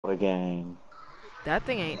Again. That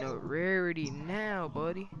thing ain't no rarity now,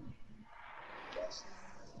 buddy.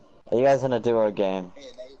 Are you guys gonna do a game? You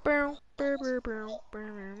guys are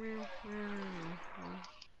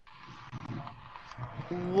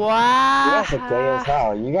gay as Wow!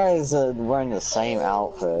 hell. You guys are wearing the same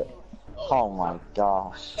outfit. Oh my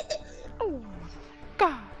gosh. Oh my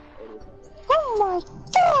god! Oh my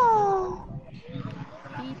god!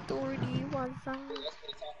 He already was on.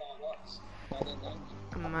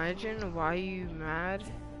 Imagine why you mad.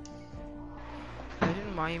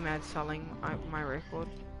 Imagine why you mad selling my record.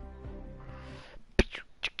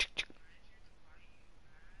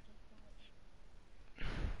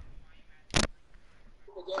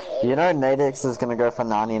 You know Nadix is gonna go for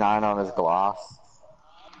 99 on his glass.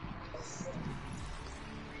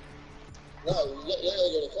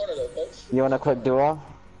 You want a quick duo?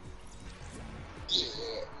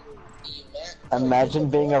 Imagine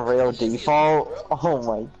being a real default. Oh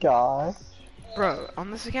my gosh. Bro,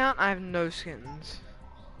 on this account I have no skins.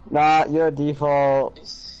 Nah, you're a default.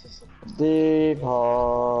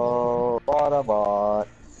 Default. What a bot.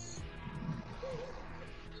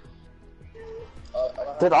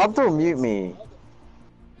 Did Abdul mute me?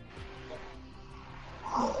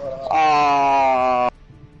 Ah.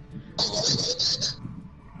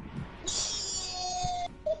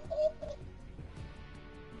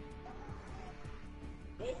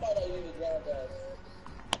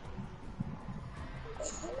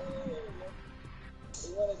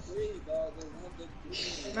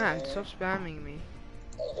 Man, stop spamming me.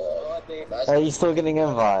 Are you still getting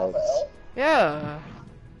invites? Yeah.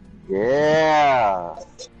 Yeah.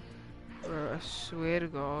 Bro, I swear to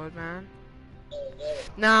God, man.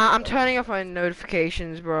 Nah, I'm turning off my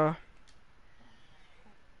notifications, bro.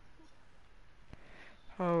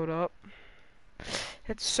 Hold up.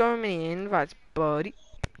 It's so many invites, buddy.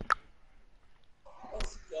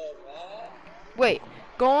 Wait,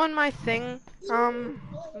 go on my thing,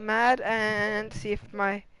 Mad, and see if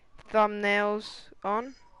my thumbnail's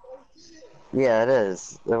on. Yeah, it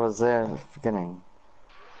is. It was there in the beginning.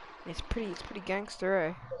 It's pretty gangster,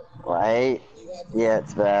 eh? Right? Yeah,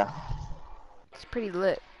 it's there. It's pretty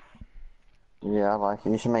lit. Yeah, I like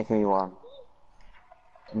it. You should make me one.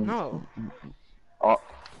 No, Oh,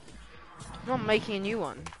 I'm not making a new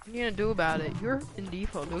one. What are you gonna do about it? You're in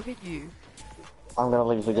default, look at you. I'm gonna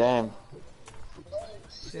leave the game.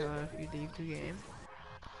 So if you leave the game,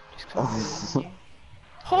 just 'cause I'm better than you.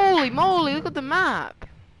 Holy moly, look at the map!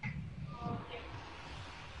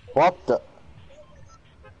 What the?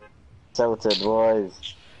 Tilted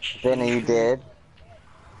boys. Benny, you did.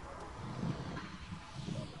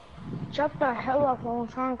 Shut the hell up, I'm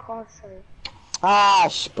trying to concentrate. Ah,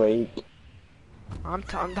 speak. I'm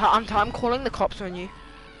calling the cops on you.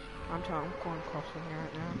 I'm calling the cops on you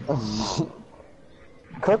right now.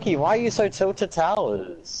 Cookie, why are you so tilted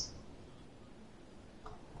towers?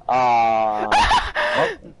 What?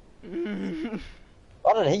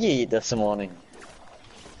 What did he eat this morning?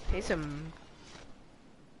 He's some.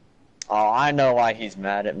 Oh, I know why he's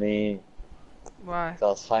mad at me. Why? So I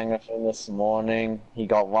was playing with him this morning. He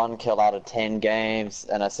got 1 kill out of 10 games,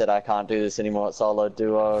 and I said I can't do this anymore at solo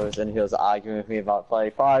duos, and he was arguing with me about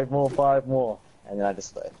playing 5 more, and then I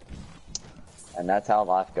just left. And that's how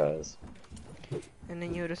life goes. And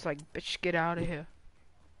then you're just like, bitch, get out of here.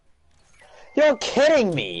 You're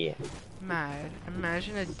kidding me! Mad.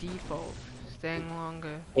 Imagine a default staying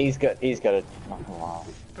longer. He's got a... Oh, wow.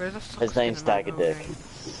 His name's Dagger Dick.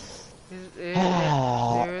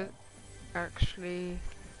 There actually...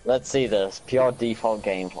 Let's see this. Pure default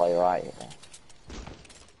gameplay right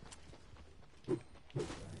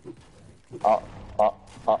here. Oh,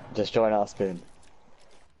 just join our spin.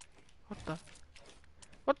 What the?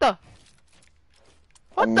 What the?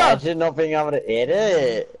 What Imagine not being able to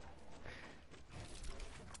edit.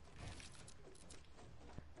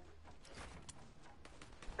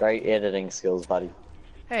 Great editing skills, buddy.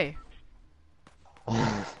 Hey.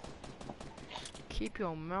 Keep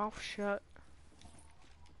your mouth shut.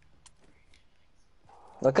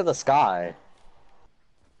 Look at the sky.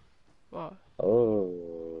 What?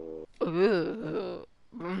 Oh.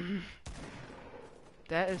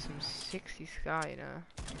 That is some sexy sky, you know.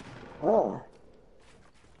 Oh.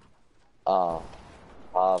 Oh.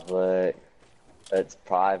 Public. It's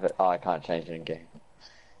private. Oh, I can't change it in game.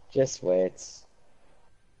 Just wait.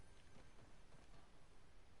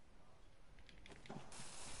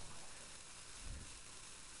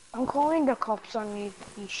 I'm calling the cops on you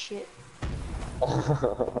shit.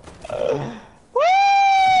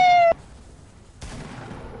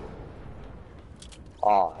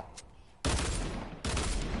 Oh.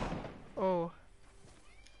 Oh.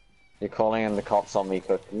 You're calling in the cops on me,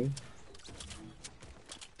 Cookie.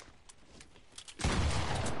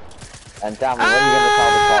 And damn it, what are you gonna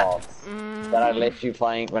tell the cops? That I left you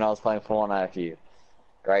playing when I was playing Fortnite with you.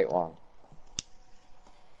 Great one.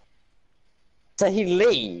 So he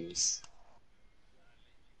leaves.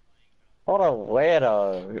 What a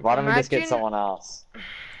weirdo. Why don't we just get someone else?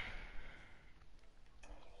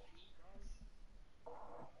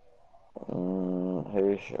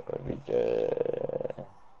 Who should we get?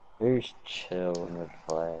 Who's chill would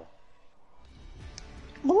play?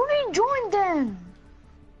 Morning, join them.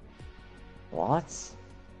 What?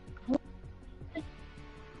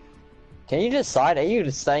 Can you decide? Are you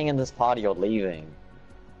staying in this party or leaving?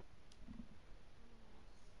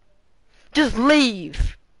 Just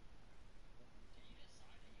leave.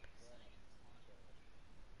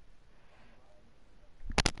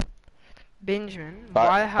 Benjamin,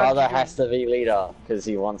 why have brother has to be leader because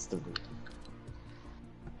he wants to be.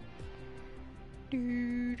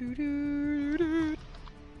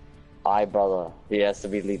 Brother, he has to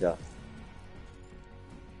be leader.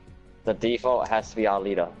 The default has to be our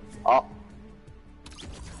leader. Oh.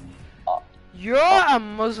 You're a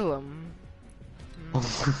Muslim.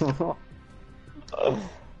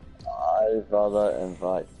 Brother,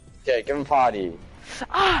 invite. Okay, give him party.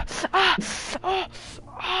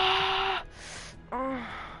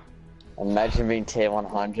 Imagine being tier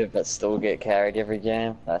 100 but still get carried every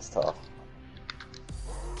game. That's tough.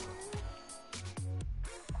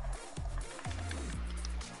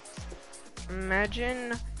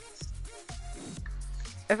 Imagine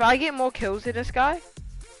if I get more kills than this guy.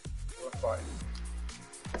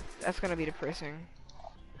 That's gonna be depressing.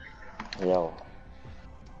 Yo.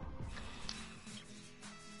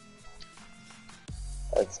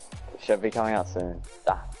 It should be coming out soon.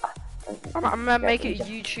 I'm gonna make it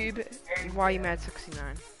YouTube. Why you mad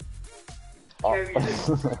 69? Oh.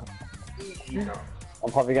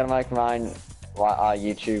 I'm probably gonna make mine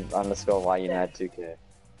YouTube _ why you mad 2K.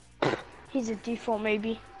 He's a default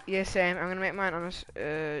maybe. Yeah, same. I'm gonna make mine on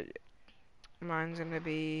mine's gonna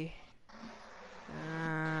be.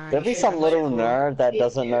 There'll be some little nerd that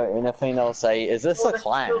doesn't know anything that'll say, "Is this a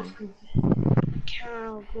clan?"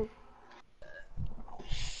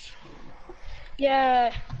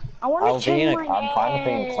 Yeah, I want to change my name. I'm fine with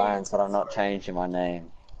being clans, but I'm not changing my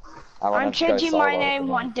name. I'm changing my name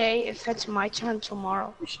one day if it's my turn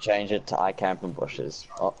tomorrow. You should change it to I Camp in Bushes.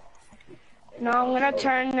 Oh. No, I'm gonna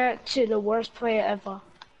turn it to the worst player ever.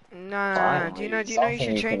 No. Do you know you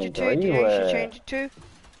should change it to? Do you know you should change it to?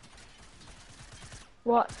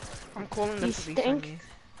 What? I'm calling You the police on you.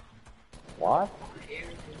 What?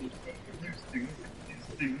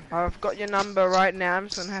 I've got your number right now. I'm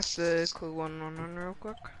just gonna have to call 111 real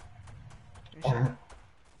quick.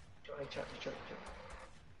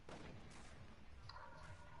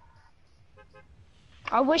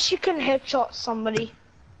 I wish you could headshot somebody.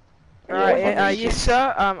 Alright, yes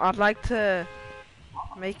sir, I'd like to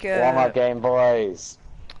make a... One more game, boys.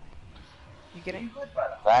 You getting?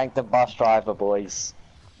 Thank the bus driver, boys.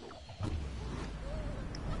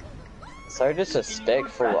 So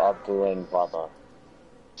disrespectful, Abdul and brother.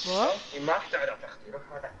 What?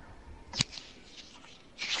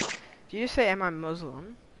 Do you say am I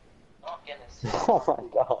Muslim? Oh my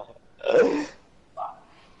god.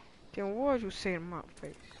 Then what would you say in my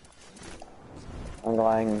face? I'm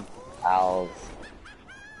going owls.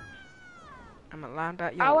 I'm a line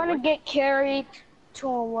about you. I want to get carried to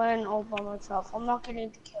a win all by myself. I'm not getting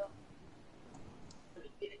the kill.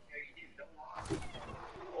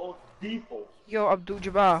 Yo, Abdul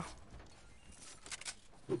Jabbar.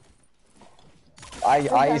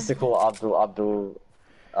 I used to call Abdul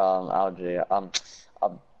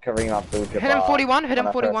Kareem Abdul Jabbar. Hit him 41, hit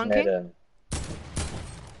him 41, King.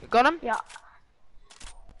 You got him? Yeah.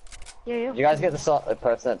 Yeah. Did you guys get the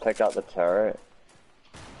person that picked up the turret?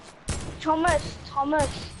 Thomas.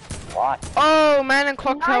 What? Oh man, and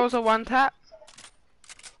clock towers are one tap.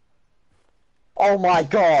 Oh my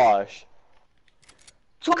gosh!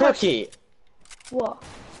 Thomas. Cookie! What?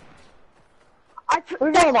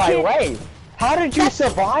 Move out of my way! How did you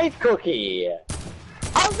survive, Cookie?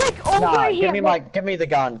 I was like over here. Give me the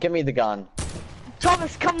gun.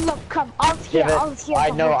 Thomas, come look, come. I was here.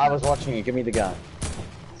 I know, I was watching you. Give me the gun.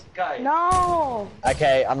 No.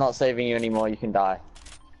 Okay, I'm not saving you anymore. You can die.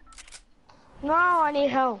 No, I need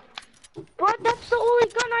help. But that's the only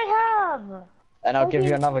gun I have. And I'll give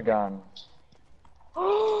you another gun.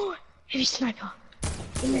 Oh, heavy sniper.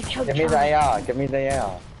 Give me the AR. Give me the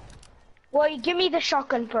AR. Well, you give me the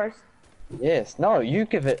shotgun first. Yes. No, you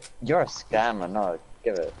give it. You're a scammer. No,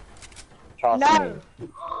 give it. Trust me.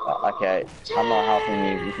 Okay, I'm not helping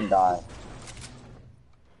you. You can die.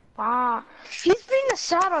 Ah, he's being a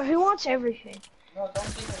saddle. He wants everything. No, don't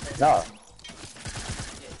give him it. No.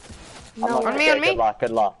 I'm No, not On gonna me, get on me. Good luck, good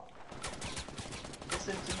luck.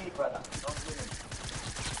 Listen to me, brother. Don't give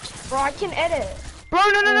him. bro, I can edit. Bro,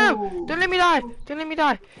 no, no, no! Ooh. Don't let me die! Don't let me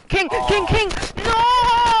die! King! King! King!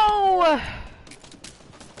 No!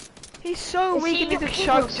 He's so Is weak he and he's a your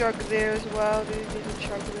chug king? jug there as well, dude. He's a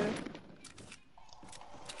chug there.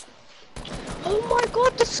 Oh my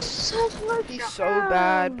god, this is so much. He's so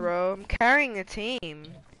bad, bro. I'm carrying the team.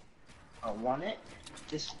 I want it.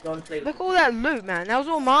 Just don't play. Look all that loot, man. That was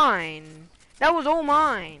all mine. That was all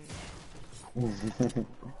mine.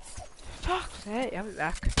 Fuck's sake, I'll be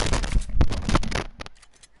back.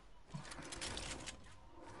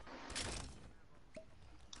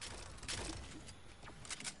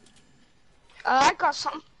 I got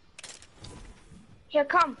some. Here,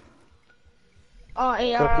 come. Oh,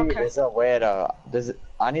 yeah, Cookie okay. is a weirdo.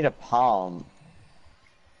 I need a palm.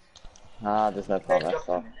 Ah, there's no palm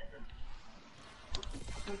extra.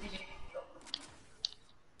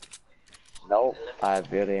 Nope, I have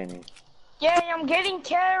barely any. Yay, I'm getting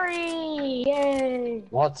carry. Yay.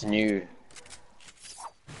 What's new?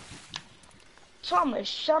 Thomas,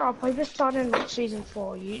 shut up. I just started in season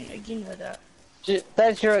 4. You know that.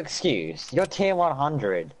 That's your excuse. You're tier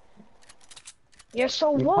 100. Yeah,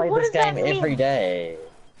 so You what, play what this does that game mean? every day.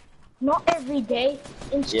 Not every day.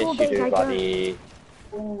 In school Yes, you days, do, I buddy.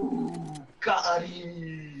 Ooh, got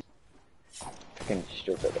him. Fucking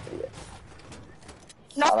stupid idiot.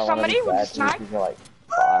 don't. Knock somebody with a snipe. You're like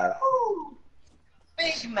 5. Ooh,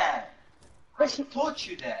 big man. I Listen. taught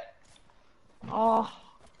you that. Oh.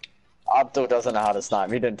 Abdul doesn't know how to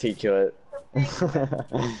snipe. He didn't teach you it.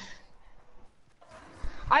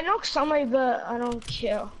 I knocked somebody, but I don't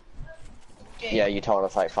care. Yeah, you told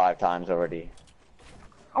us like 5 times already.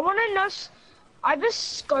 I want to know. I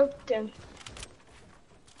just scoped him.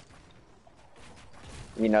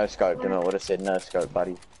 You no scoped him. It would have said no scope,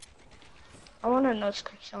 buddy. I want to no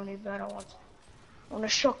scope somebody, but I don't want to. I want to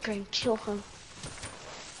shotgun kill him.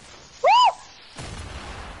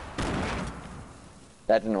 Woo!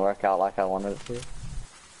 That didn't work out like I wanted it to.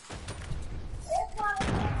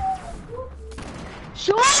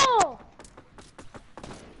 Sure!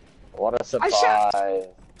 What a surprise.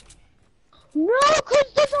 No,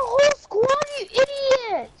 because there's a whole squad, you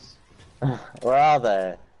idiots! Where are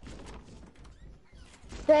they?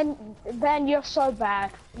 Ben, you're so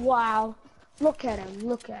bad. Wow. Look at him,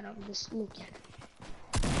 look at him, just look at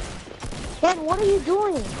him. Ben, what are you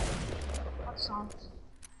doing? What songs?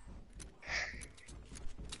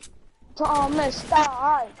 Thomas,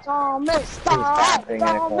 die! Thomas, die! camping in a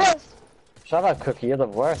corner. Thomas, Shut up, Cookie. You're the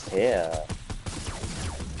worst here.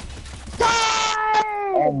 die!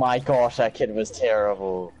 Oh my gosh, that kid was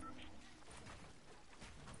terrible.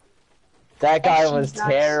 That guy Actually, was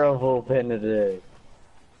that's- terrible, Benedict.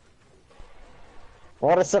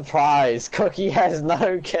 What a surprise. Cookie has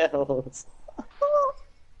no kills.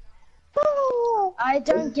 I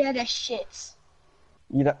don't get a shit.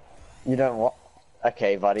 You don't what?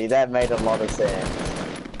 Okay, buddy, that made a lot of sense.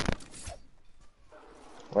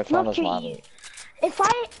 Which one Look was at you. mine? If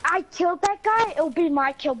I killed that guy, it'll be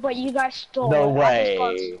my kill, but you guys stole No it.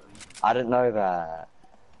 way. I didn't know that.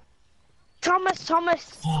 Thomas,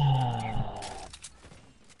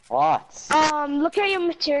 What? look at your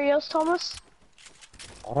materials, Thomas.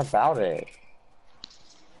 What about it?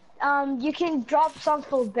 You can drop some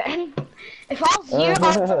for Ben. If I was you,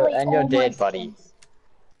 I'd delete And you're all dead, my buddy. skins.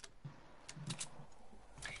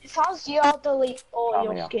 If I was you, I'll delete all Come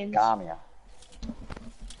your here. skins. Come here.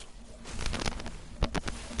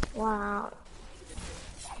 Wow.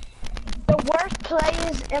 The worst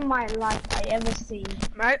players in my life I ever seen.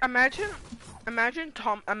 Imagine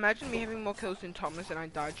me having more kills than Thomas and I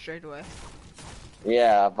died straight away.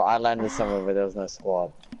 Yeah, but I landed somewhere where there was no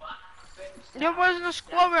squad. There wasn't a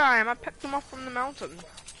squad where I am. I picked them up from the mountain.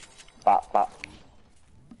 Bop.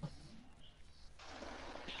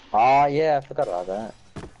 Oh yeah, I forgot about that.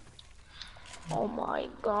 Oh my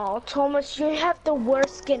god, Thomas, you have the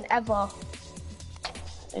worst skin ever.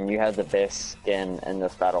 And you had the best skin in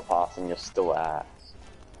this battle pass and you're still ass.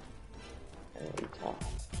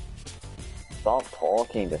 Stop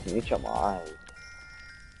talking, just mute your mic.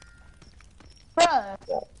 Bruh.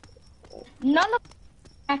 None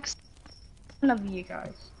of you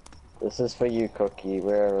guys. This is for you, Cookie.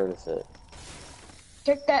 Where is it?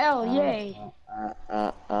 Take the L, yay.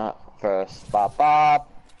 First, bop.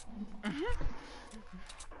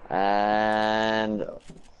 And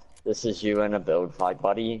this is you in a build fight,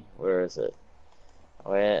 buddy. Where is it?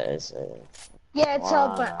 Where is it? Yeah, it's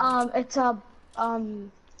Wow. it's a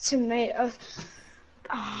tomato.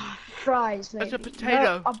 Fries, maybe. It's a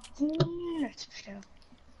potato. No, it's a potato.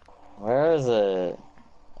 Where is it?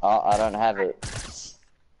 Oh, I don't have it.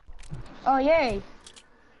 Oh, yay.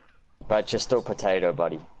 But you're still potato,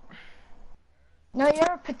 buddy. No,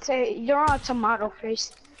 you're a potato. You're a tomato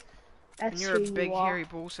face. That's And you're a who big you are. hairy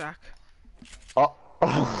ballsack. Oh.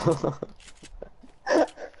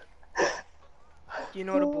 Do you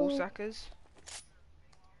know what a ballsack is?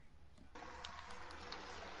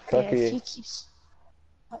 Yeah, Cookie. if he keeps...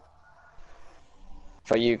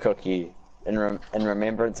 For you, Cookie. In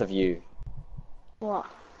remembrance of you. What?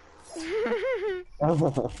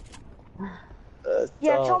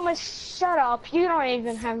 Yeah, Stop. Thomas, shut up. You don't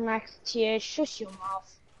even have max tier. Shush your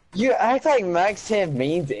mouth. You act like max tier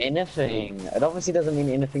means anything. It obviously doesn't mean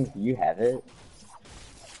anything if you have it.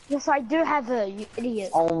 Yes, I do have it, you idiot.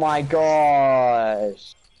 Oh my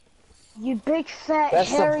gosh. You big fat That's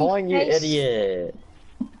the hairy point, you face. idiot.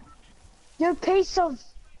 You piece of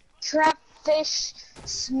trap fish,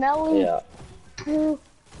 smelly Yeah. poo.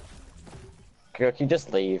 Cookie,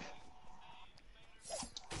 just leave.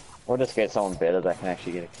 We'll just get someone better that can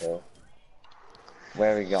actually get a kill.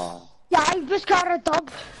 Where are we going? Yeah, I just got a dub.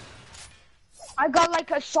 I got like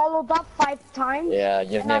a solo dub 5 times. Yeah,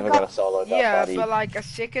 you've And never I got a solo dub, Yeah, buddy. but like a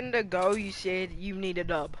second ago you said you need a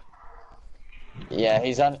dub. Yeah,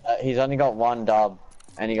 he's only got 1 dub,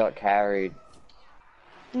 and he got carried.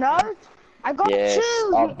 No, I got Yes, 2,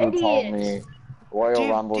 you Abdul told idiot. me. Royal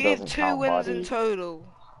Rumble do you have doesn't 2 count, wins buddy. in total?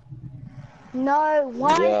 No,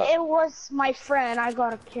 one, Yeah. it was my friend. I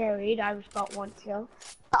got carried. I just got 1 kill.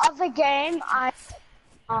 The other game,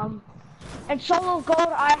 in solo gold,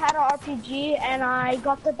 I had an RPG and I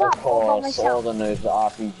got the dub Of all by course, all myself. the noobs are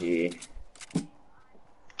RPG.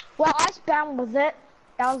 Well, I spammed with it.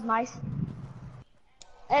 That was nice.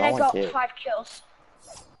 And No I one got cared. 5 kills.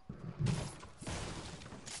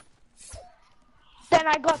 Then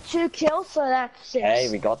I got 2 kills, so that's 6. Hey,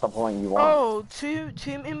 we got the point you want. Oh, two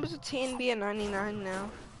members of TNB are 99 now.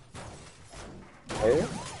 Who?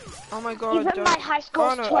 Oh my god, Even don't... my high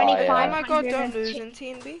score's oh, no. 25. yeah. Oh my god, don't lose in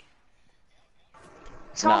TNB.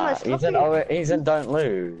 Thomas, Nah, he's in don't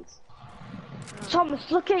lose. Thomas,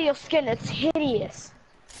 look at your skin. It's hideous.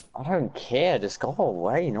 I don't care, just go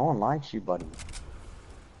away, no one likes you, buddy.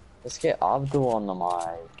 Let's get Abdul on the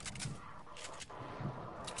mic.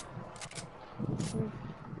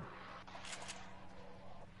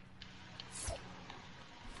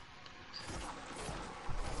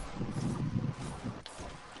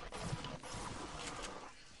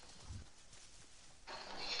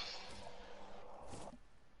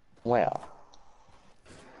 Where?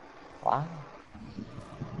 What?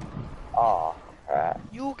 Oh, right.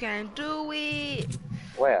 You can do it!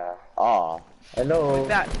 Where? Oh, hello. With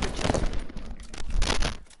that.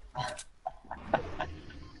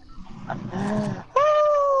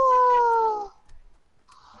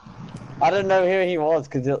 I didn't know who he was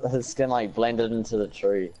because his skin like blended into the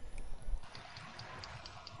tree.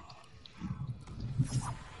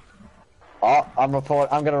 Oh, I'm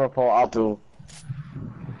gonna report Abdul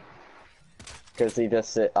because he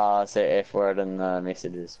just said F word in the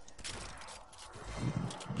messages.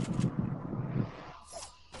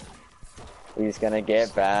 He's gonna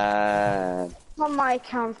get banned. On my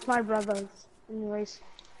account, my brother's. Anyways.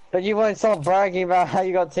 But you won't stop bragging about how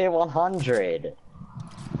you got tier 100.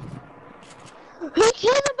 Who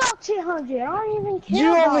cares about 200? I don't even care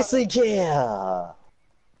You about obviously it. care.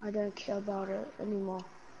 I don't care about it anymore.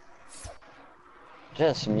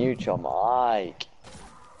 Just mute your mic.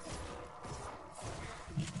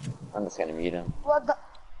 I'm just gonna mute him. Well,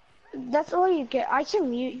 that's all you get. I can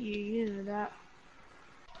mute you, you know that.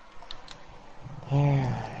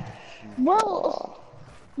 Well,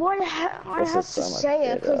 I This have is so to much say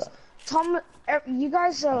it, because better. you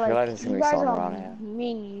guys are I feel like like, there's you gonna be guys someone are around here.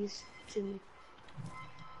 meanies to me.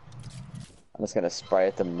 I'm just gonna spray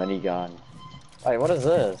at the minigun. Wait, what is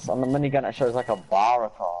this? On the minigun it shows like a bar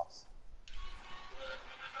across.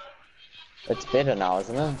 It's better now,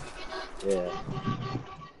 isn't it? Yeah.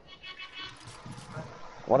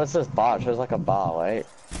 What is this bar? It shows like a bar, wait.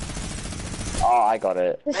 Oh, I got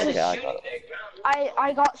it. Okay, I got it.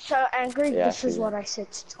 I got so angry, Yeah, this is see. what I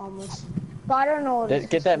said to Thomas. But I don't know what it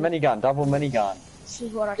Get is. that minigun, double minigun. This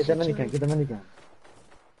is what I Get said that to minigun, him. get the minigun.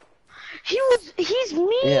 He's mean!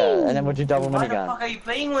 Yeah, and then would you double Why the minigun? fuck are you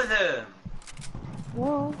playing with him?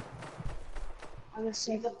 Well, I'm gonna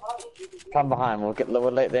say Come behind, we'll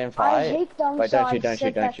let them I fight. hate them, Wait, so don't I shoot, don't said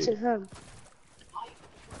shoot, don't that to shoot. him.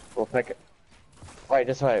 We'll pick it. Wait,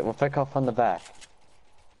 just wait, we'll pick off on the back.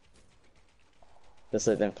 Just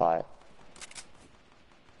let them fight.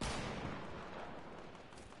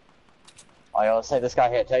 Oh, yeah, let's take this guy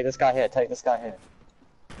here, take this guy here, take this guy here.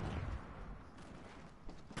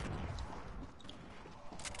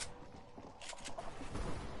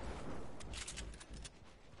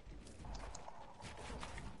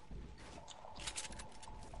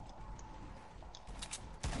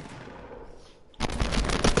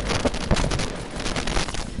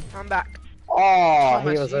 I'm back. Oh,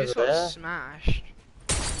 he Thomas, was you over just got there. smashed.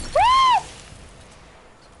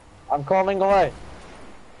 I'm calling away.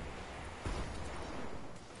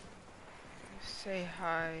 Say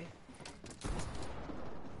hi.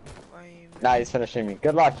 Why are you Nah, he's finishing me.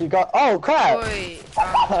 Good luck. You got. Oh crap! Oi,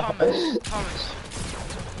 Thomas. Thomas.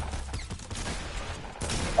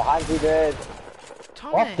 Behind you, dude.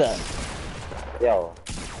 Thomas. What the? Yo,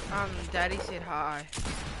 Daddy said hi.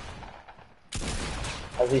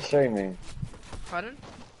 how's he streaming? Pardon?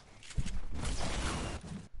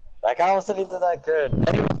 That guy wasn't even that good. And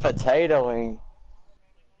he was potatoing.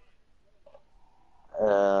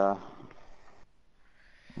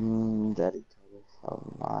 Daddy told us how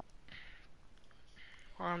not.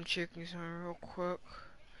 I'm checking something real quick.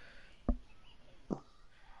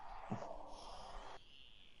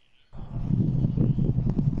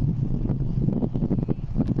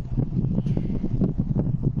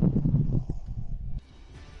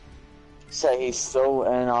 Say he's still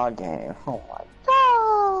in our game. Oh my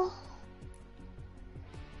god.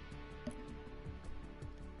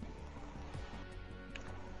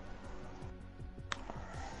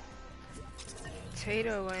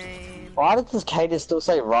 Potatoing. Why does this Cater still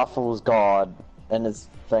say Ruffles God in his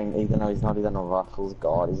thing, even though he's not even a Ruffles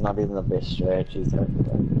God? He's not even the best strategies ever.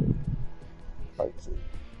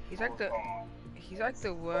 He's like the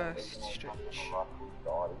worst stretch.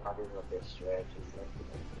 God, he's not even the best strategies ever.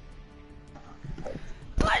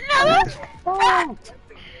 But no, that's fact.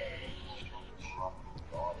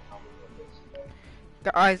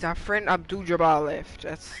 Guys, our friend Abdul Jabbar left.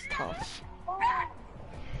 That's tough.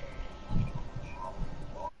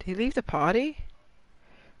 Did he leave the party?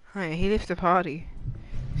 Hey, he left the party.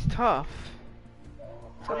 It's tough.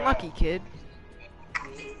 It's unlucky, kid.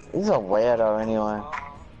 He's a weirdo anyway.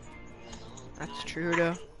 That's true,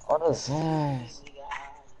 though. What is this?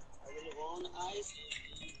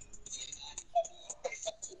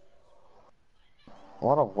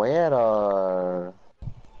 What a weirdo.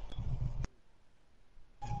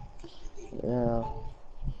 Yeah.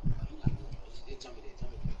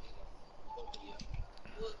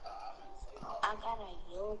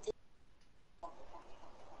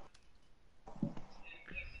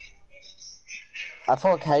 I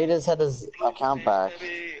thought Cadus had his account back.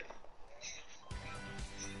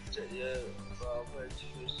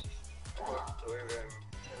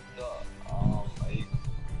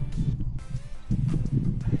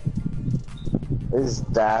 Is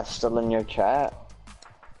Dash still in your chat?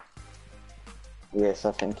 Yes,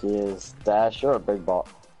 I think he is. Dash, you're a big bot.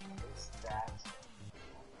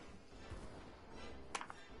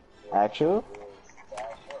 Actual?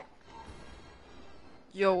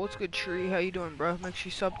 Yo, what's good, Tree? How you doing, bro? Make sure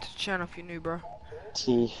you sub to the channel if you're new, bro.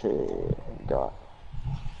 T-shirt. God.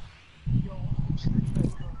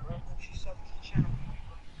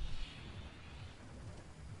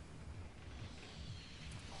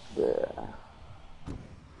 Yeah.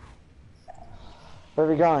 Where are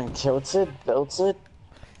we going? Tilted? Belted?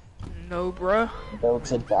 No, bro.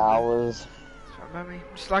 Belted Bowers. Sorry about me.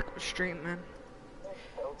 Just like the stream, man.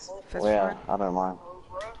 If that's Yeah, fine. I don't mind.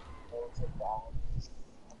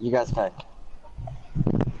 You guys pick.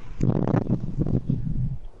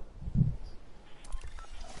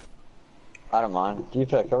 I don't mind. You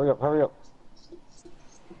pick. Hurry up, hurry up.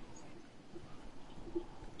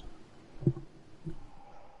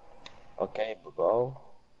 Okay, bro.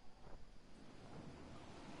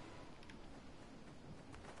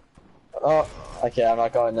 Oh, okay, I'm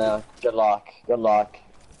not going there. Good luck. Good luck.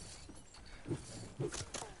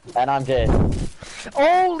 And I'm dead.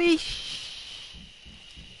 Holy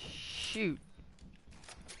shoot.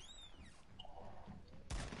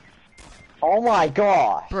 Oh my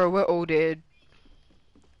gosh. Bro, we're all dead.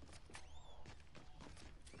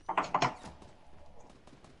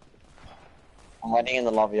 I'm waiting in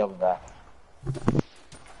the lobby over there.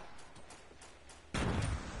 Not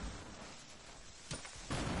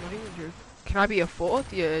even joking. Can I be a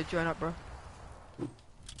fourth? Yeah, join up, bro.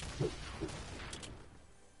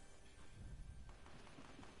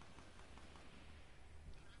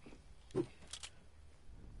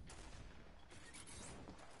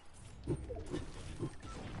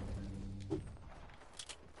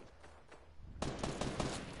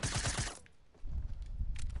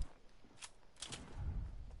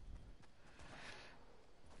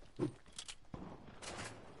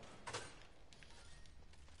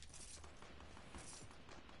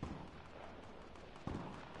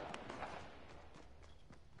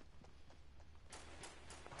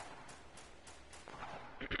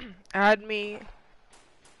 Add me.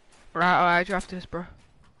 Right, I'll add you after this, bro.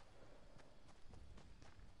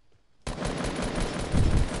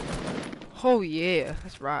 Oh yeah,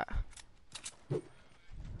 that's right.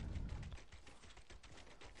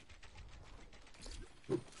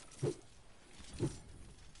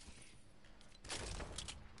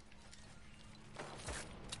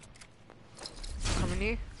 Coming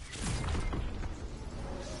here.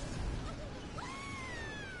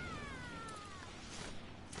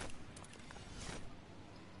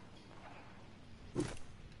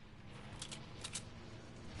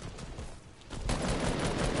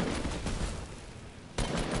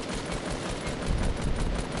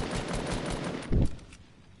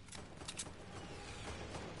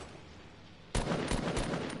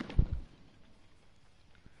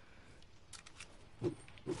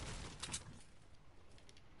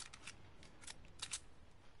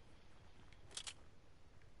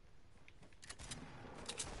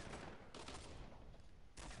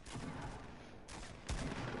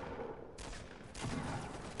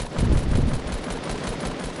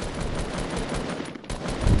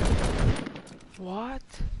 What?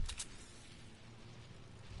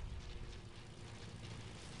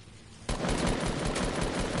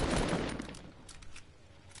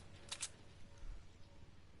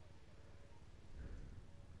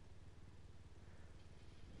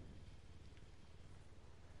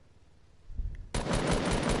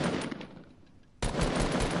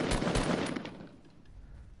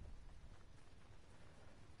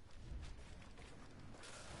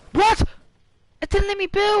 What? It didn't let me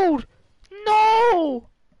build! No!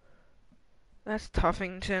 That's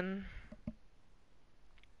Tuffington.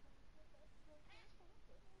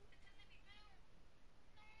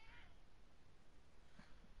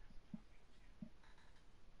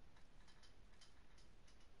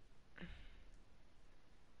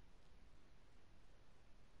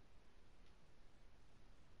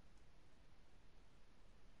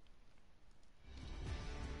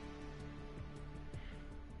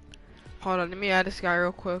 Hold on, let me add this guy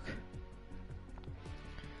real quick.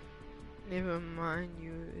 Never mind,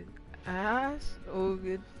 you ass. Oh,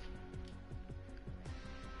 good.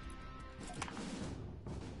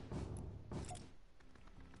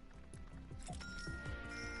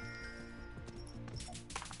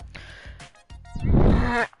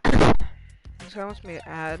 This guy wants me to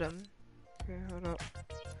add him. Okay, hold up.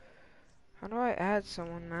 How do I add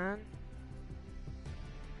someone, man?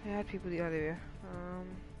 I add people the other way.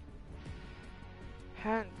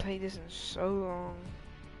 Haven't played this in so long.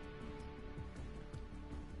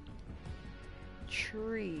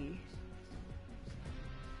 Tree.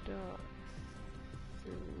 Dot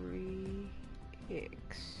 3x.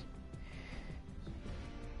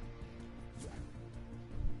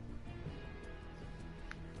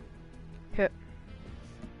 Hit.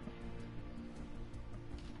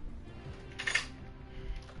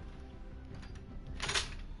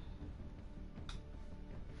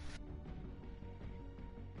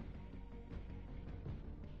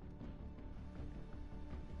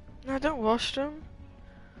 No, don't wash them.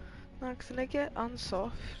 No, 'cause they get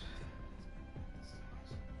unsoft.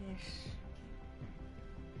 Yes.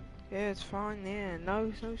 Yeah, it's fine there. No,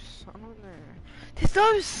 there's no sun on there. There's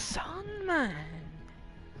no sun, man.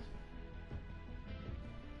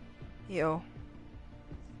 Yo.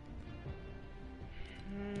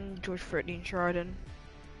 George 13 Trident.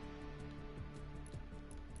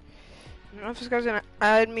 I don't know if this guy's gonna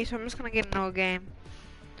add me, so I'm just gonna get another game.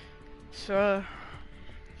 So,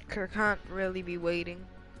 'cause I can't really be waiting.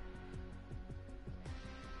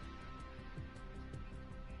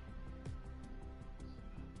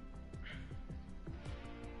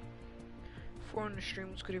 Four on the stream,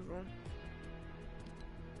 what's good everyone?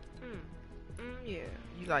 Yeah.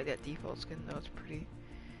 You like that default skin though, it's pretty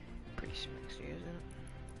smexy, isn't it?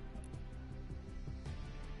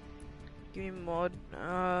 Give me a mod,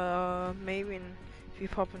 maybe if you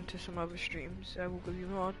pop into some other streams, I will give you a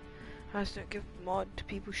mod. I just don't give mod to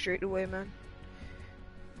people straight away, man.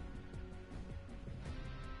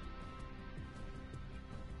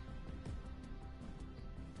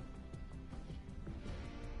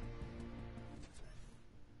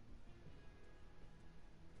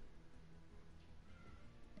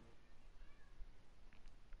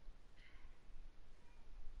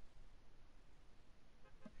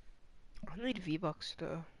 I need V-Bucks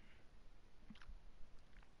though.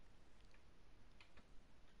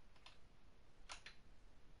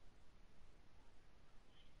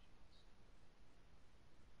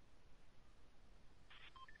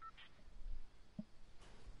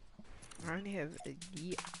 I only have a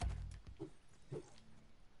year.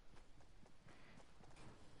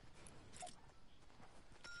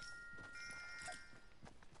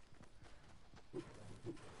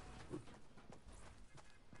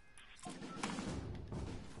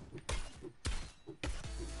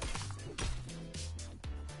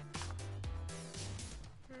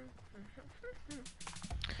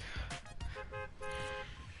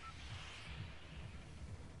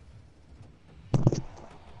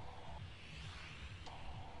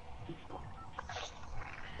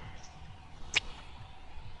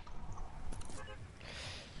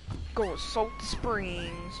 Go Salt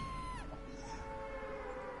Springs.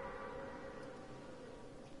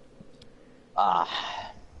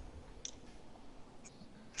 Ah.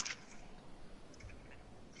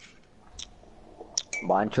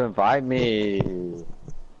 Why don't you invite me?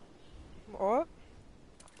 What?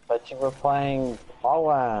 But you were playing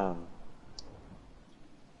Poem.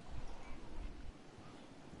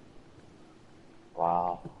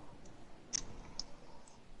 Wow.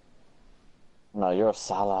 No, you're a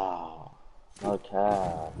solo. Okay.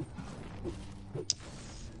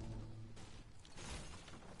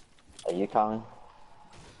 Are you coming?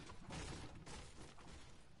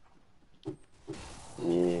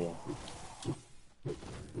 Yeah.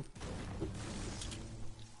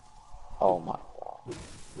 Oh my god.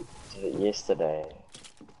 Did it yesterday.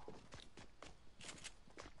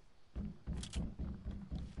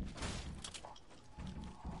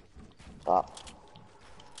 Stop.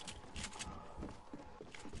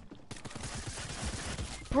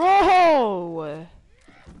 Bro!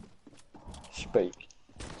 Speak.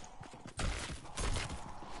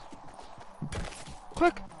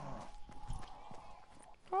 Quick!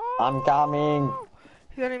 I'm coming.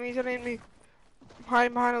 He's hitting me, he's hitting me. I'm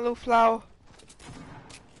hiding behind a little flower.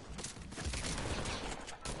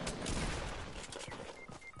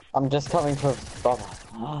 I'm just coming to stop.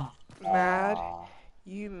 Mad.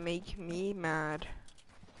 You make me mad.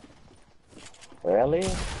 Really?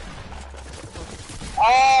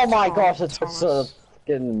 Oh my gosh, it's a Thomas.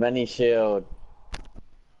 fucking mini shield.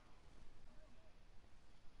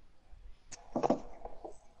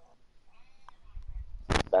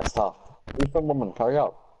 That's tough. Ethan woman, hurry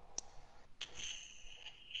up.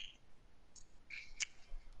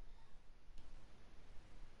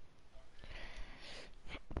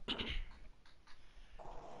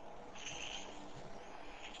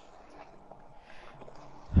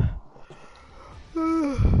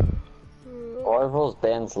 Orville's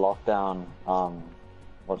band's lockdown,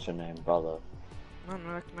 what's your name, brother? I don't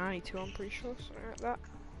know, like 92, I'm pretty sure, something like that.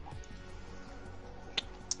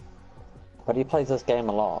 But he plays this game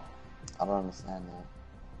a lot. I don't understand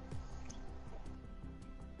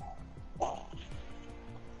that.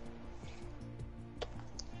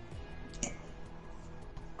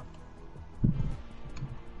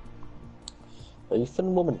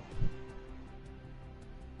 Ethan woman.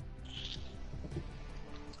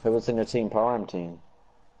 Who was in your team prime team?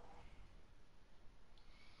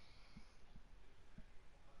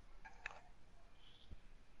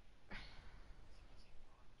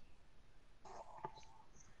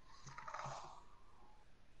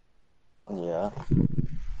 Yeah.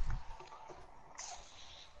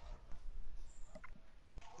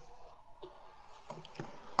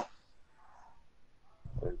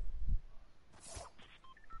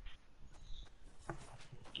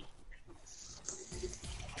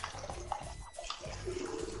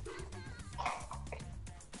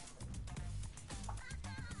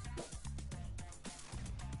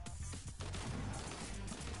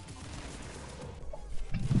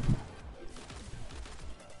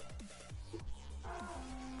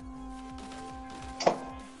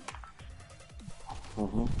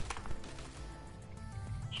 Mm-hmm.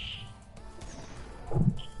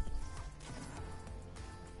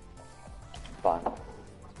 Fine.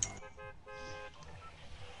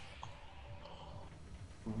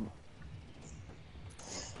 Mm-hmm.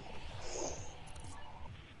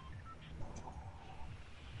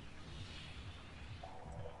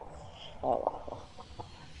 Oh.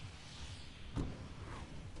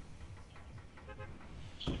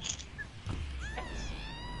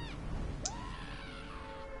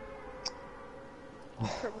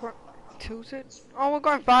 Crap, we're going tilted. Oh, we're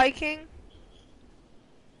going Viking.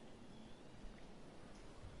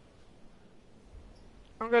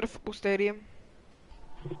 I'm going to football stadium.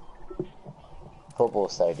 Football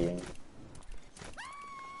stadium.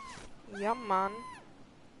 Yeah, man.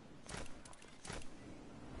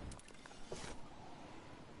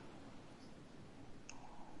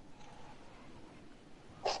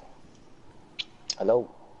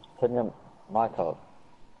 Hello? Turn your mic up.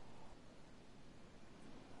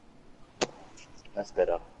 That's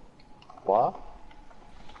better. What?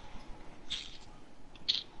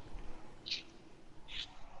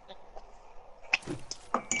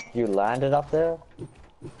 You landed up there?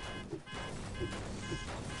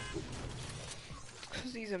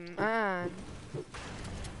 Because he's a man.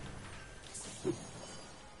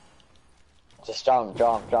 Just jump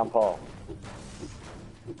off.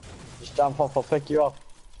 Just jump off, I'll pick you up.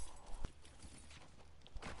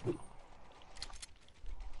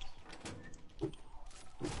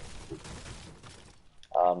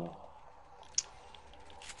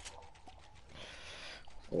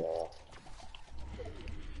 Yeah.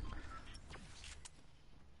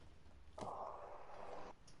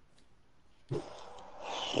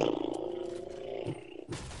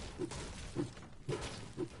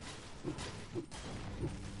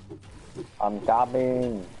 I'm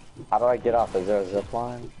coming. How do I get up? Is there a zip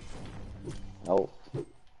line? Nope.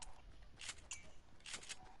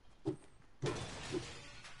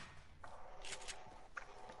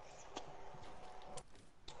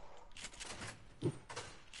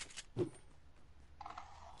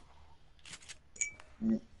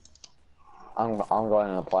 I'm going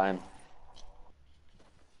in a plane.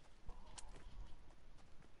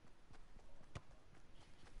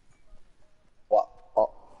 What?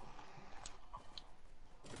 Oh.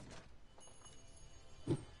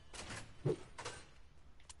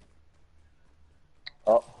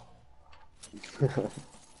 Oh.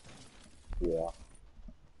 Yeah.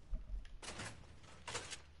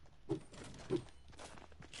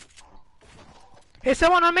 Here's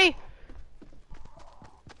someone on me!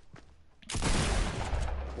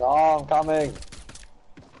 No, I'm coming.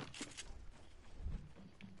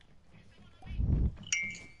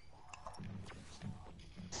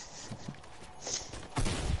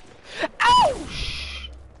 Ouch!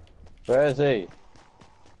 Where is he?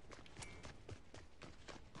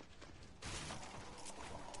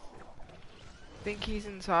 Think he's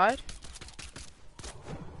inside?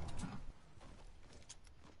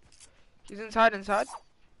 He's inside.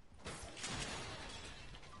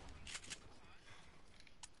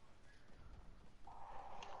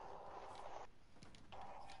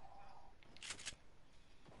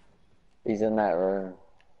 He's in that room.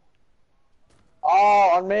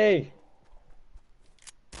 Oh, on me!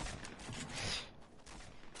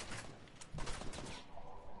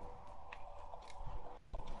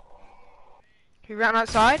 He ran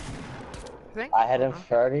outside? I think? I had him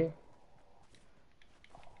 30.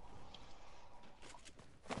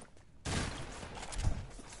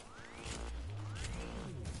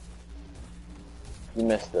 You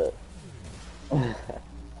missed it.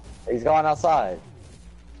 He's going outside.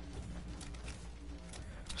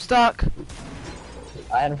 Stuck.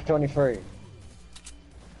 I had him for 23.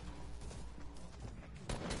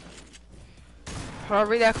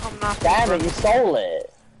 Probably they're coming after Damn me, it, you stole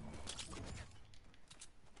it!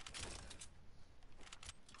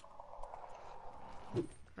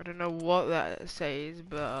 I don't know what that says,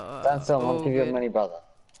 but... That's all, I'll give you a mini brother.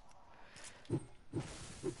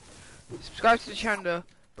 Subscribe to the channel,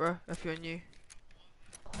 bro, if you're new.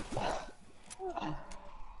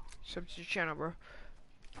 Sub to the channel, bro.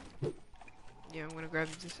 Yeah, I'm gonna grab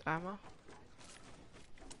this ammo.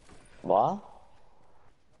 What?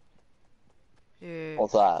 Yeah.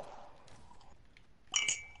 What's that?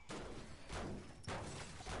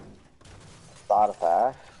 Starter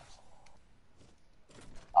pack.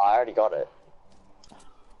 Oh, I already got it.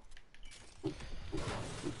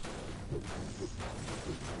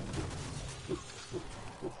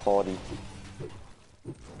 $40.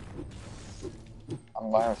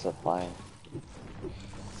 I'm going to the plane.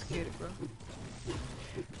 Let's get it, bro.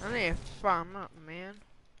 I need to farm up, man.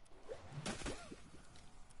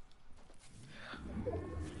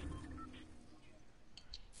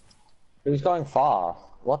 Who's going far?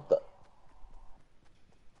 What the?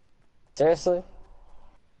 Seriously?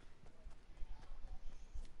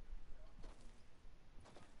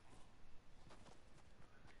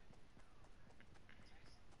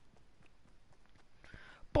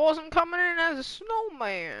 Boys, I'm coming in as a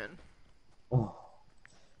snowman. Oh.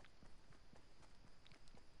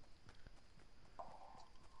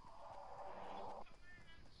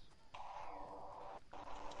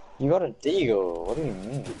 You got a deagle. What do you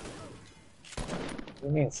mean? What do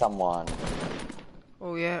you mean someone?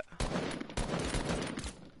 Oh, yeah.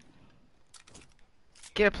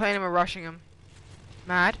 Get a plane and we're rushing him.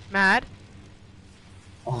 Mad?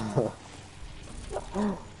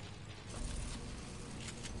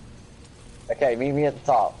 Okay, meet me at the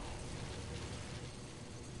top.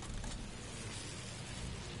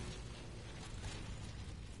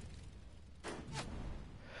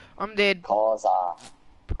 I'm dead. Cause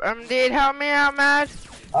I'm dead. Help me out, Mad.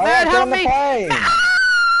 oh, Mad, yeah, help get me. on the plane.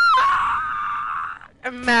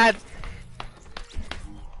 I'm mad.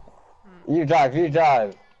 You drive.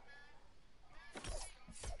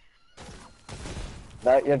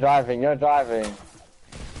 No, you're driving.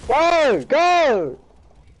 Go!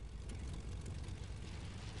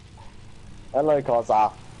 Hello,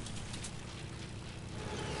 Koza.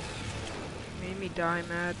 Made me die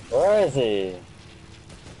mad. Where is he?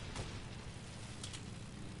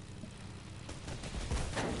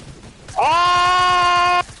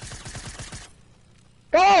 Ah!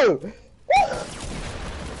 Go!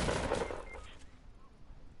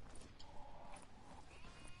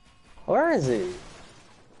 Where is he?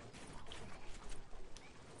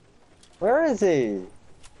 Where is he?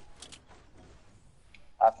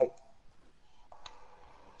 I think.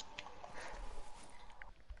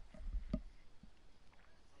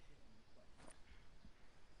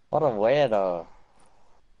 What a weirdo.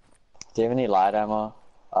 Do you have any light ammo?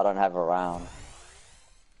 I don't have a round.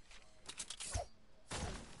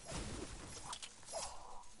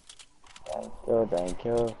 Thank you, thank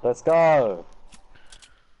you. Let's go!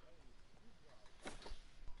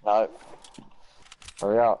 No.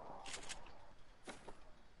 Hurry up.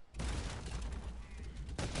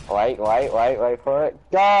 Wait for it.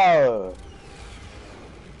 Go!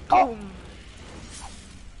 Oh. Boom.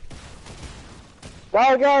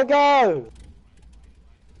 Go!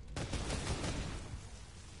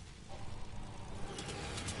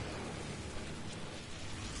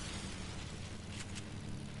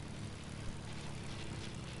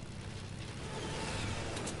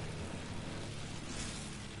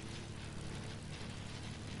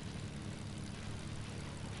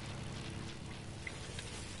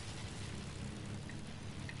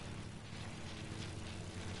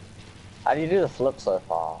 How do you do the flip so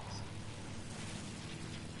fast?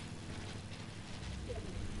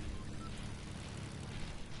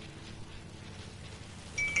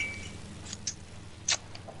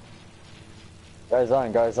 Go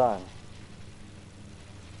zone.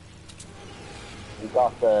 You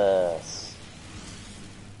got this.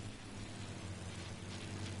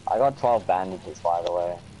 I got 12 bandages, by the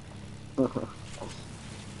way.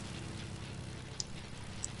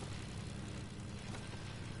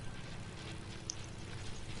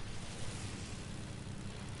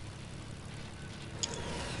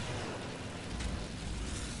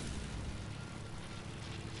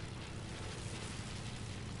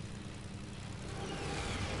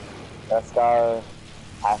 Let's go.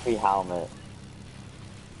 Happy helmet.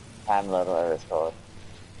 Hamlet, whatever it's called.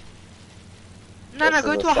 No, This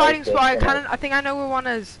go is to a hiding safe spot. distance. I think I know where one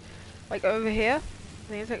is. Like over here. I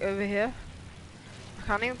think it's like over here. I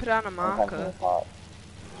can't even put down a I'm coming marker. apart.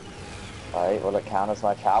 Wait, will it count as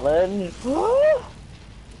my challenge?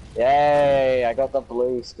 Yay, I got the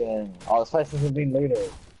blue skin. Oh, this place hasn't been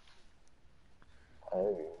looted.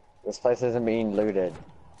 Oh, this place isn't being looted.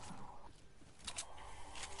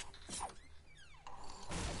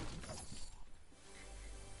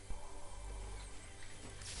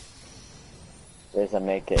 There's a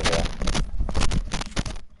medkit here.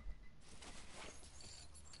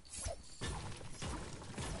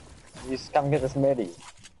 You just come get this medi.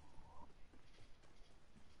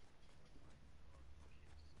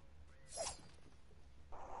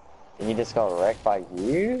 And he just got wrecked by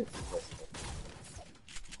you?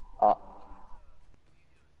 Oh.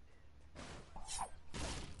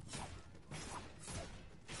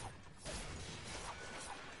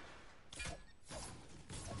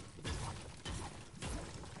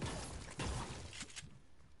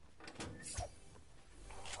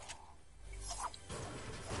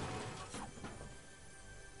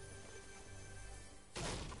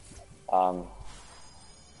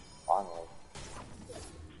 Finally.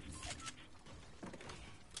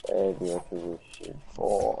 Area position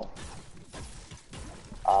 4.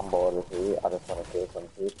 I'm bored of here, I just want to kill some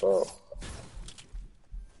people.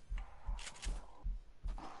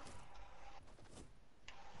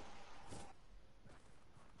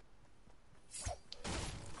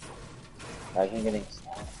 Imagine getting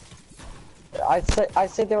stabbed. I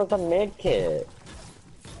said there was a med kit.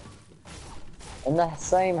 In the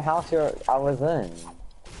same house I was in.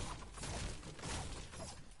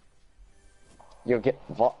 You'll get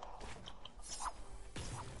what?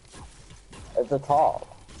 At the top.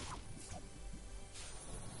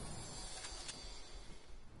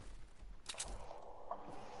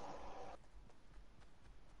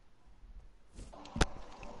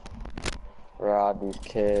 Where are these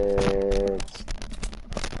kids?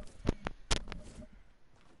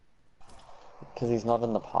 Because he's not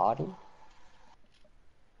in the party?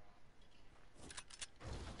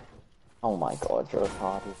 Oh my god, you're a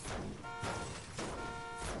party.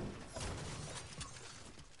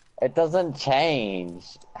 It doesn't change.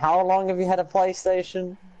 How long have you had a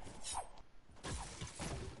PlayStation?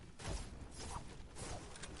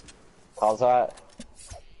 Cause that.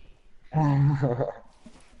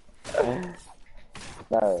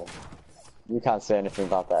 No. You can't say anything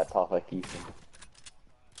about that topic, Ethan.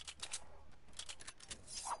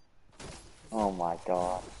 Oh my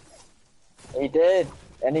god. He did!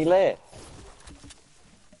 And he lit!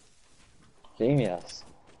 Genius.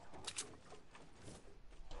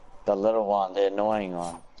 The little one, the annoying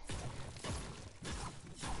one.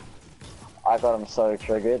 I got him so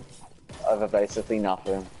triggered over basically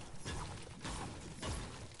nothing.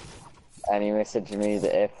 And he messaged me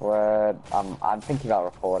the F word. I'm thinking about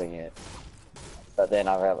reporting it. But then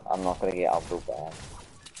I'm not gonna get upload back.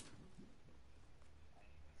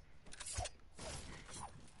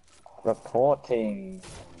 Reporting.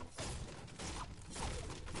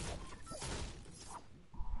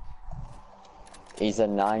 He's a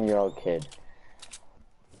 9-year-old kid.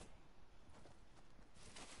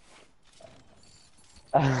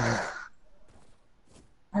 I'm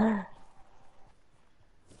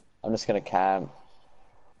just gonna camp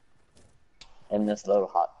in this little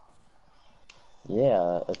hut.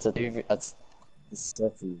 Yeah, it's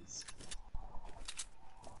cities.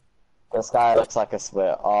 This guy looks like a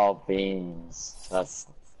sweat. Oh, beans. That's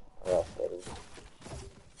rough, buddy.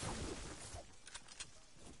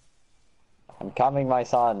 I'm coming, my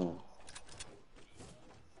son.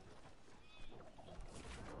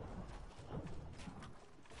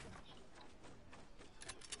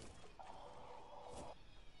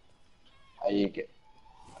 Are you get?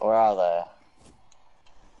 Where are they?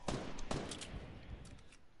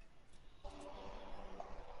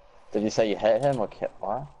 Did you say you hit him or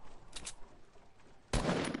what?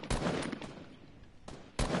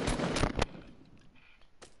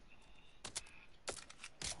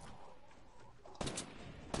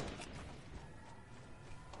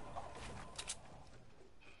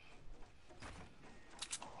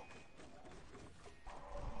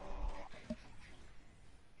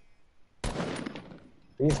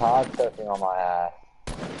 He's hard surfing on my ass.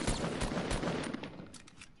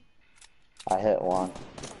 I hit one.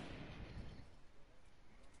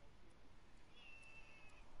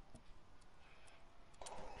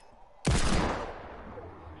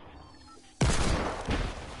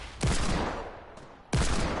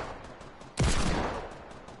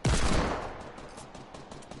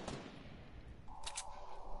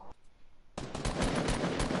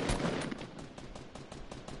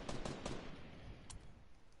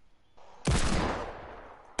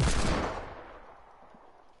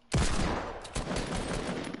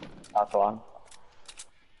 That's one.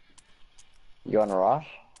 You on a rush?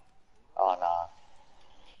 Oh no.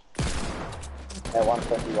 At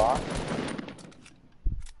 151?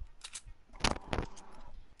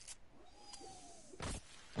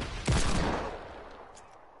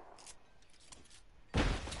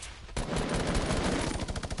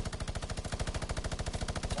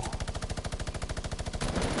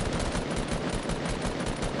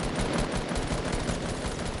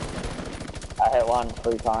 I hit one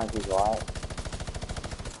 3 times, he's right.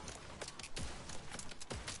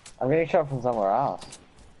 I'm getting shot from somewhere else.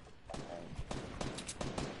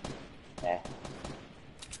 Yeah.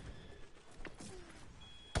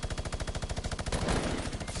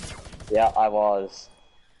 Yeah, I was.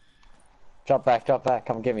 Drop back,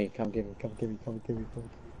 come get me, come get me, come get me, come get me, come get me.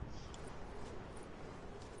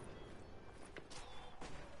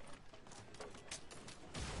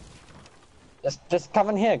 Just come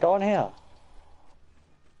in here, go in here.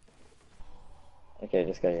 Okay,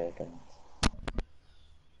 just go, yeah, go.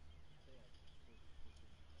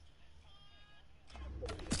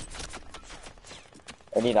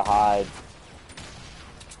 I need to hide.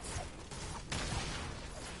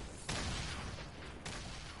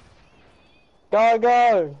 Go,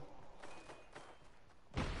 go!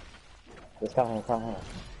 Just come here, come here.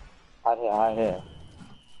 Hide here, hide here.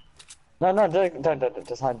 No, don't,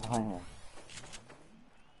 just hide behind here.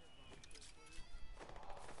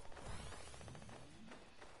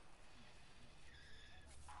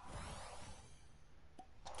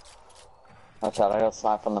 Watch out, I got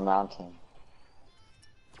sniped from the mountain.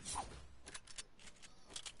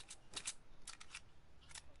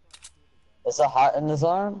 Is a hut in the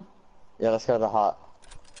zone? Yeah, let's go to the hut.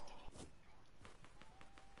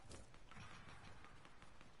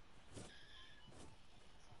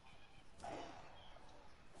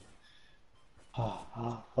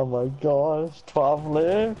 Oh my gosh, 12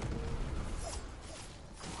 live?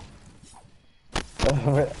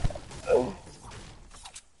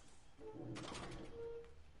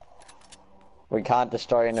 We can't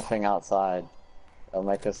destroy anything outside. They'll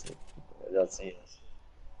make us... They'll see us.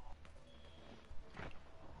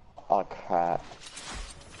 Oh crap.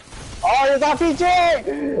 Oh, there's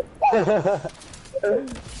RPG!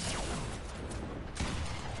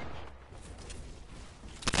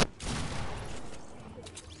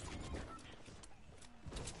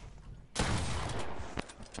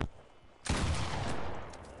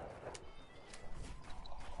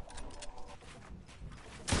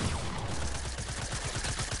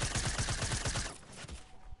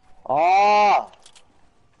 Oh!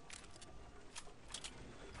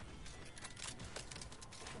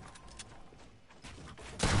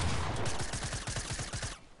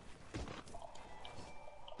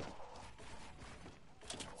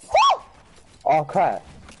 Oh crap.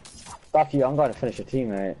 Stuff you, I'm going to finish your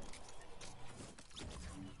teammate.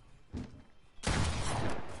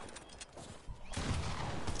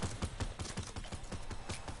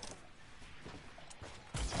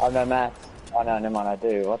 Oh no, Matt. Oh no, never mind, I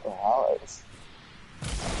do. What the hell? It's...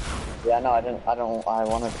 Yeah, no, I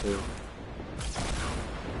wanted to.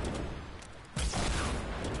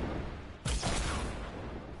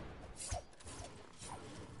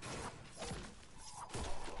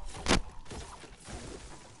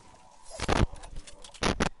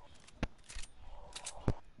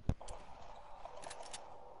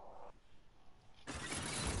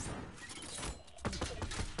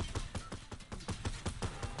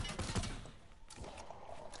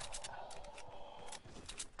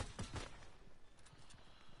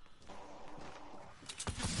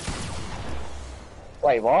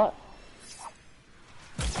 Wait, what?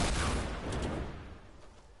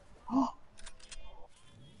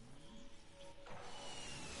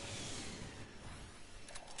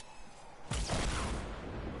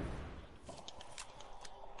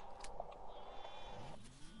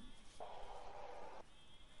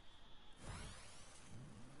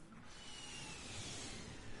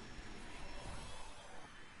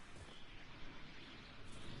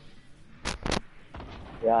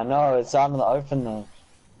 Yeah, I know, it's out in the open though.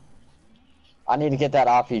 I need to get that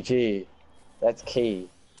RPG. That's key.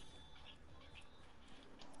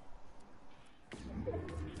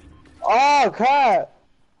 Oh crap!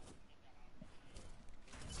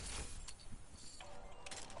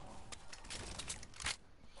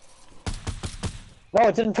 No,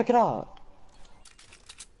 it didn't pick it up.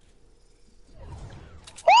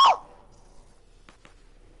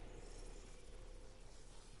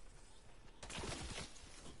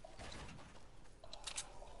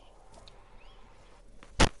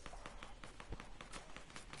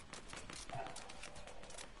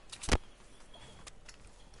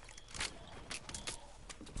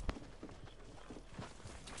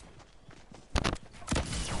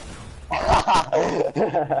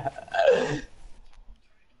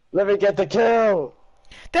 Let me get the kill!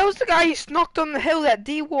 That was the guy who knocked on the hill, that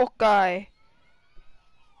D-Walk guy.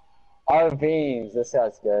 Oh, beams, this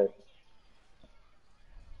guy's good.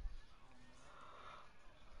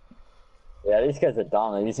 Yeah, these guys are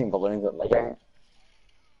dumb, they're using balloons at like...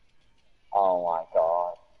 Oh my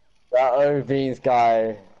god. That O beams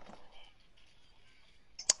guy...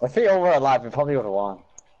 If he were alive, we probably would have won.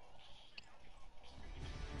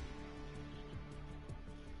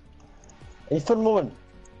 He's still moving.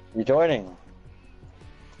 You joining?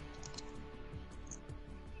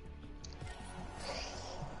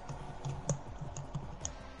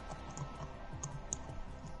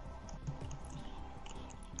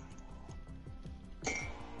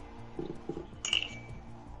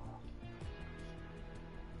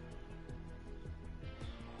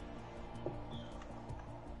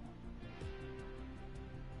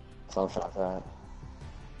 Something like that.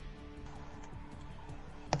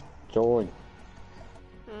 Join.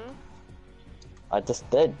 Hmm? I just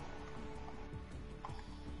did.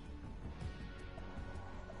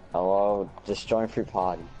 Hello, just join free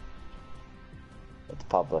party. It's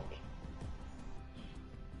public.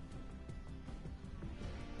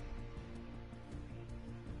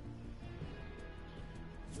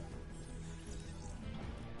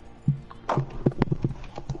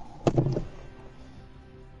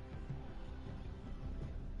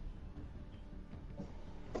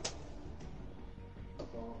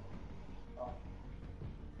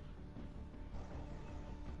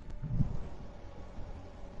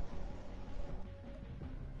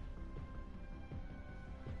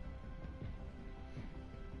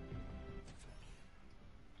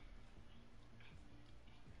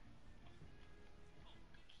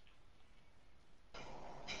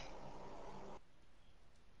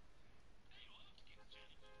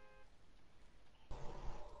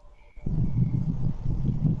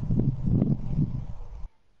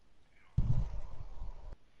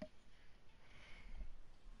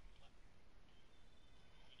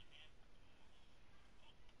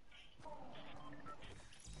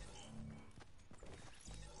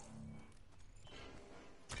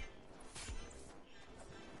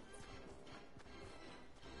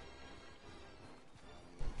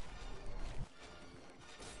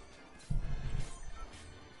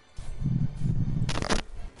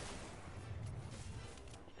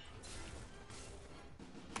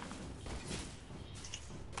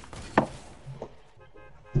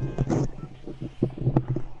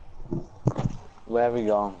 Where are we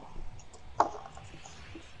going?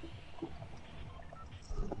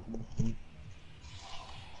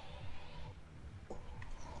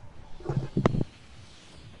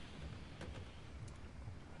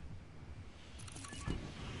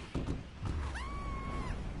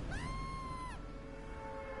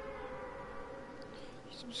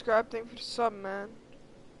 Subscribe, thank you for the sub, man.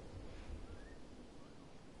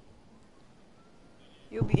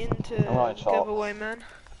 You'll be into I'm going the short. giveaway, man.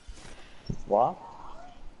 What?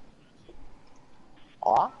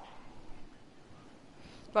 What?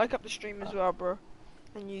 Like up the stream as well, bro.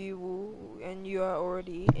 And you are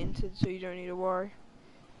already entered, so you don't need to worry.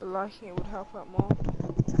 But liking it would help out more.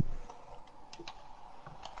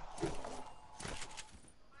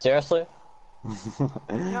 Seriously?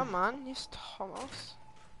 Yeah, man, he's Thomas.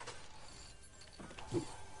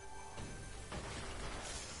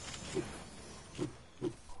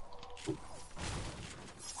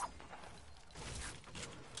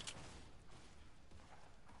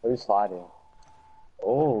 Who's fighting?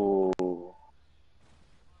 Oh.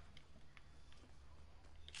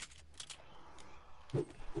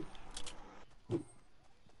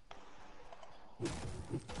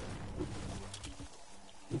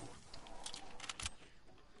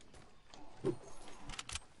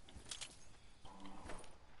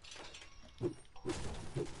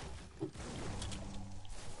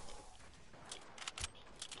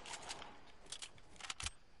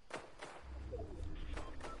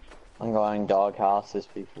 I'm going doghouses,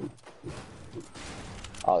 people.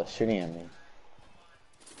 Oh, they're shooting at me.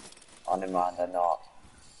 Oh, never mind, they're not.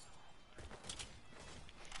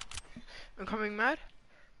 I'm coming mad.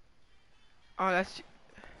 Oh, that's.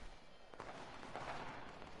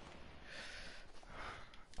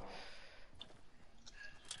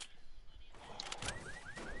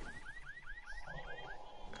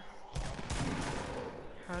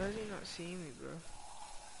 How does he not see me, bro?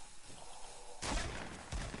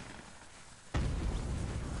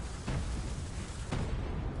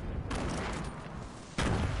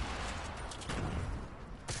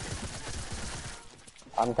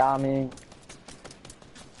 I'm coming.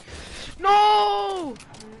 No! Oh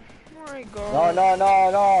my god.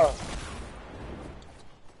 No.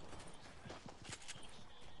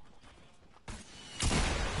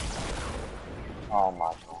 Oh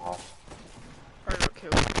my god. I got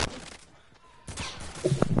killed.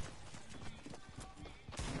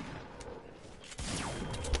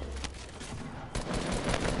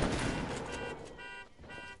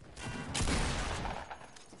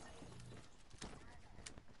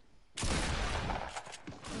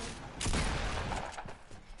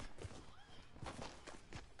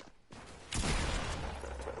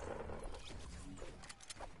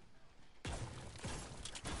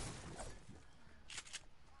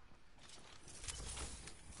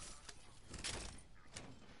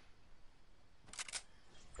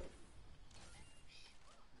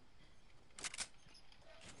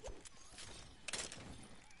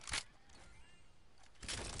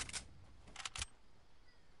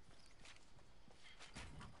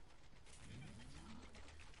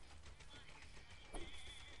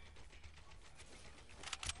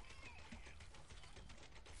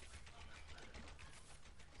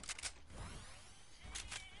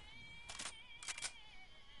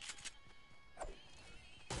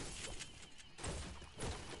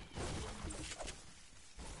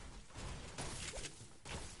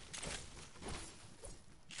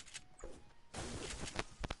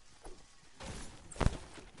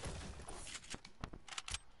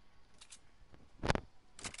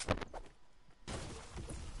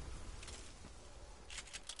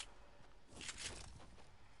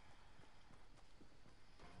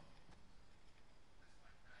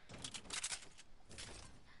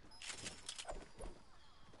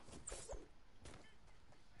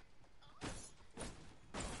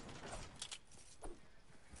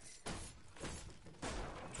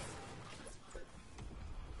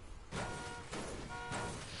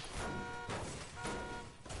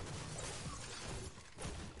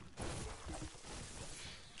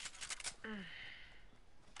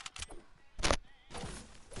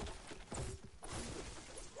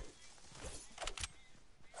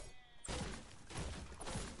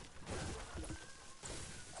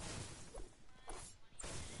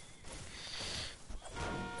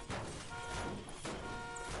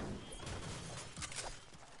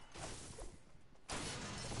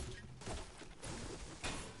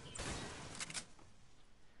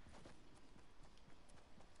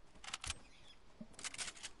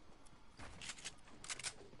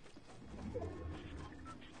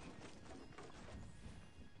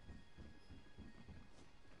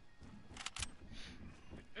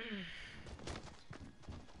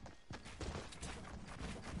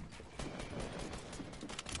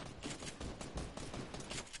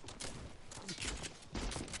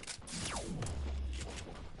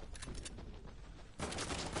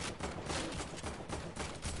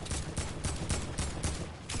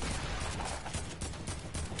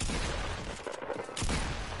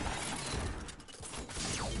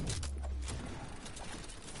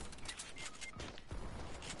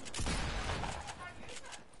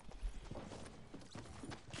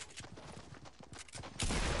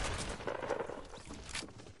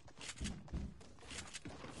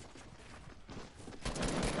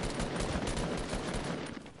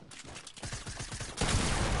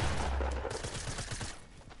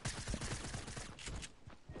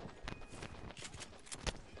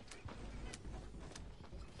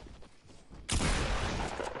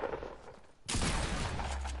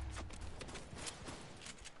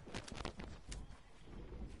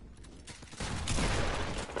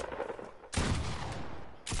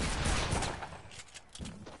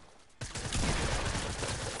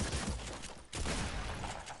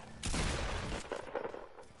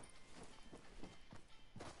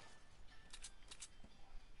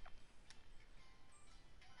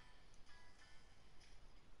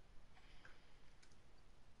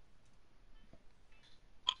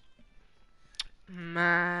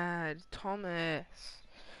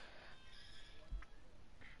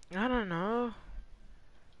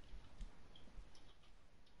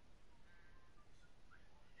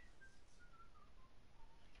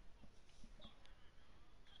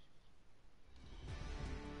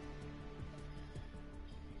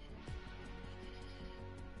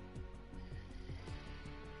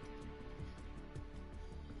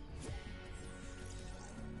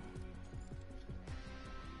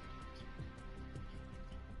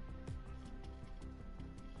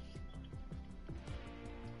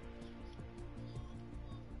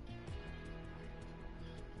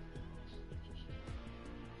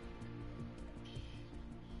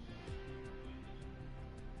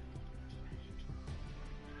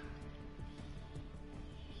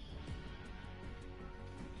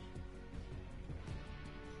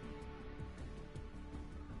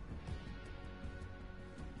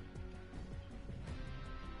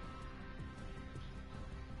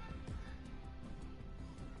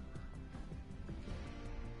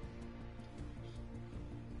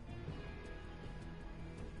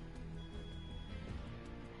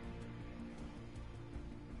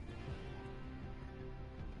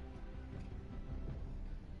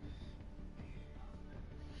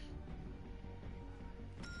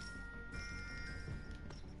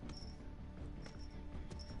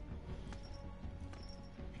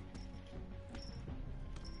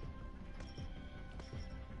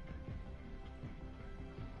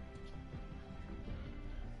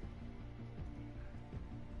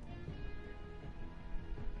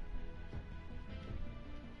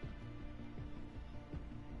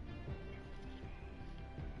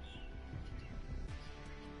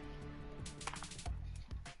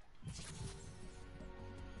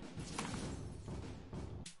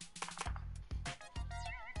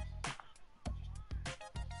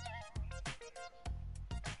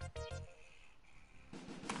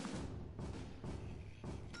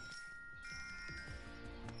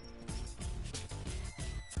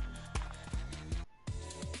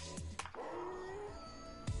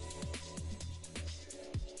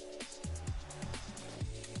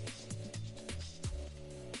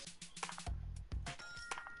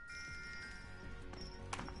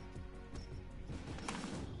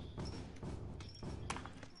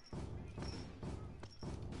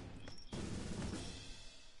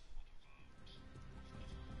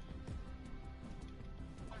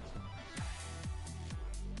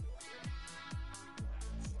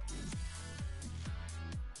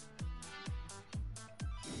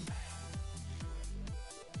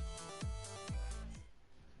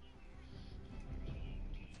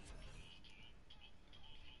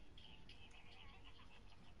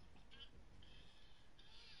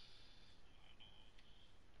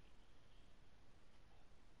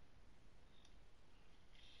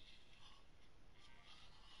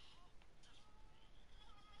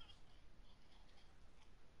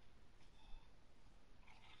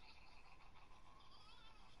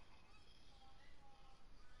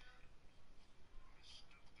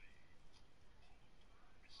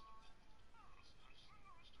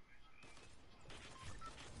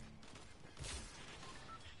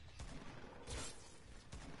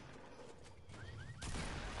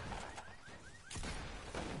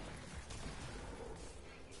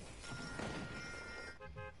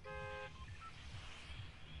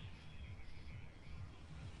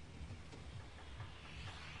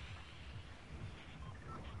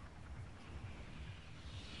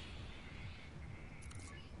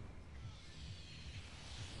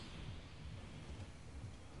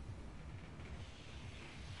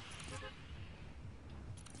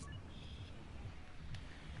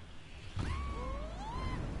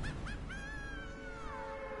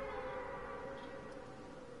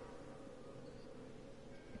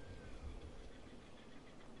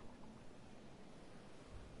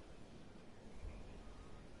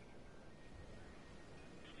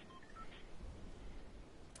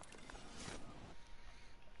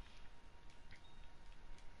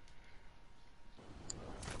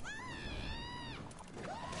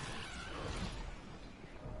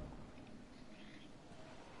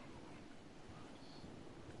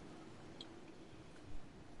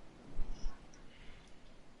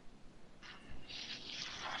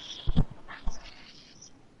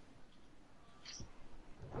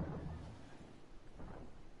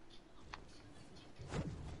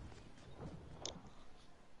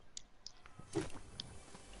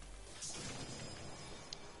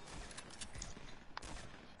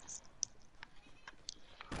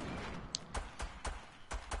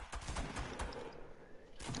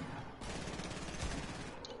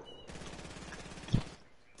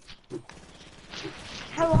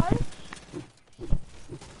 Hello?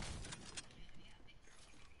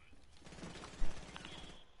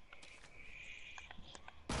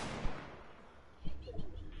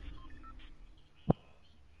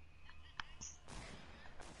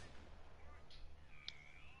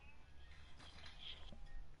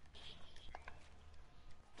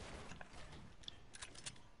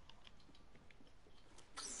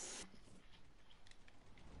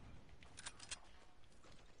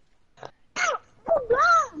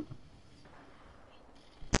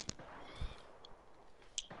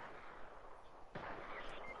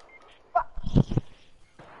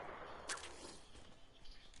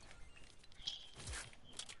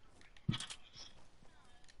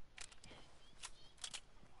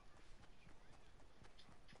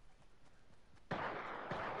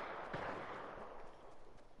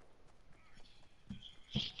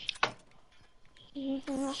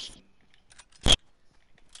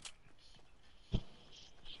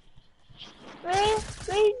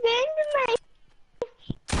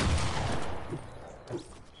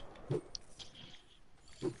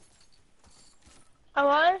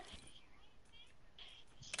 Hello?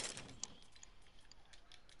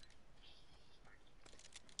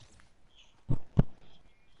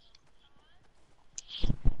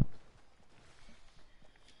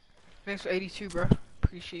 Thanks for 82, bro.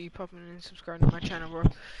 Appreciate you popping in and subscribing to my channel, bro.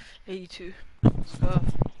 82. Let's go.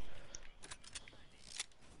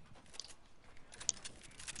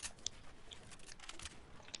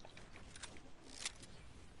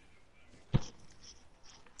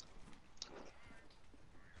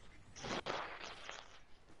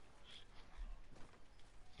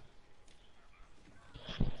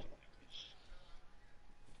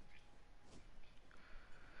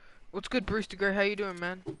 What's good, Bruce the Grey? How you doing,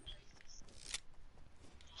 man?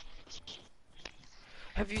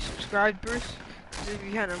 Have you subscribed, Bruce? 'Cause if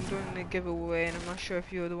you hadn't, I'm doing the giveaway, and I'm not sure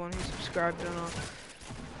if you're the one who subscribed or not.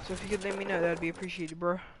 So if you could let me know, that'd be appreciated,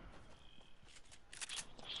 bro.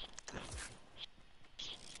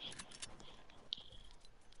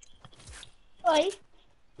 Oi.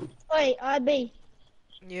 Oi, IB.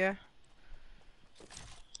 Yeah.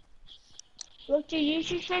 What's your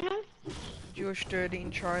YouTube channel? George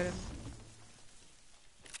 13 Trident.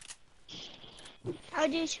 How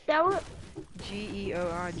do you spell it?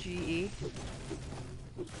 George.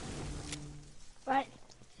 Right.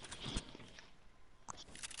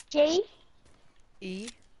 G? E.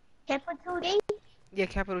 Capital D? Yeah,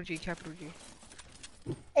 capital G, capital G.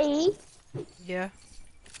 E? Yeah.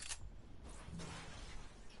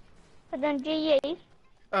 And then G E?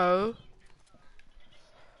 O.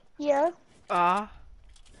 Yeah. R.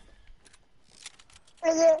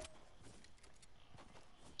 And then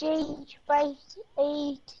G space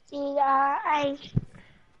E T R A.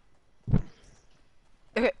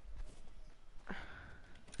 Okay.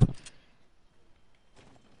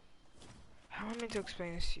 How am I meant to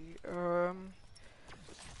explain this to you?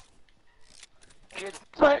 Kids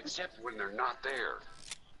What? accept when they're not there.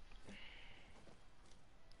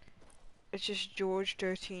 It's just George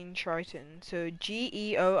 13 Triton. So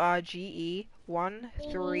George 1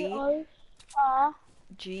 3 O R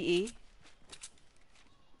GE.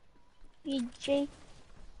 E G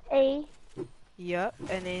E. Yep.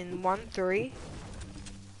 And then 1 3.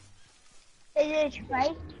 Is it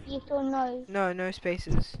space? Yes or no? No, no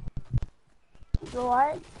spaces.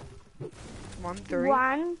 Right. 1 3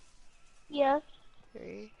 One. Yes.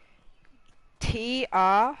 3.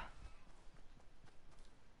 TR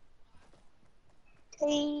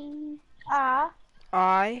T R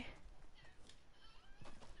I.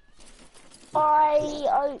 I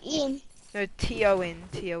O N. No, TON.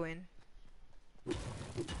 TON.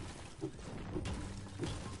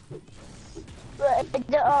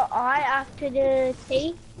 The I after the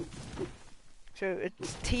T. So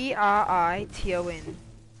it's TRITON.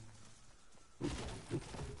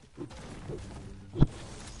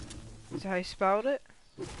 Is that how you spelled it?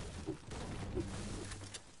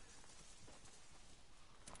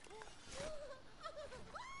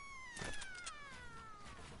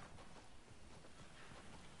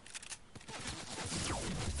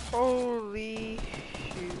 Holy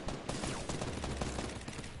shoot.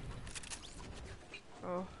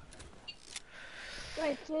 Oh.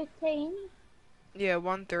 Right, 13. Yeah,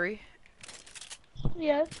 1 3.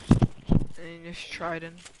 Yes. And just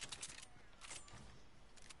Trident.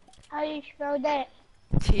 How do you spell that?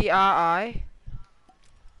 TRI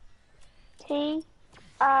T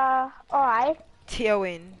R I.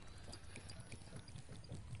 TON.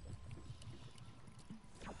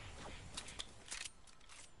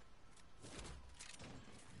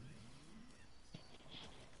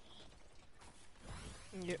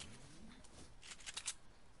 Yep.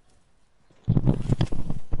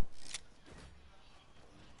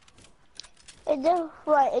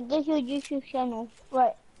 It does your YouTube channel.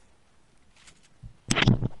 Right.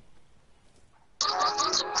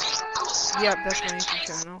 Yep, that's my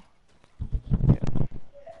YouTube channel.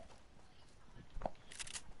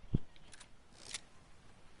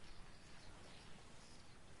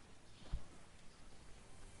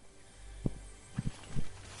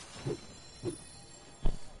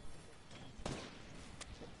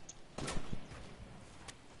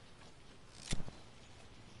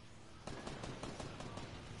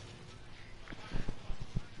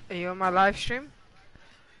 Are you on my live stream?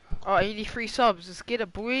 Oh, 83 subs. Let's get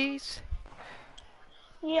it, boys.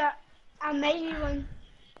 Yeah, I made you one.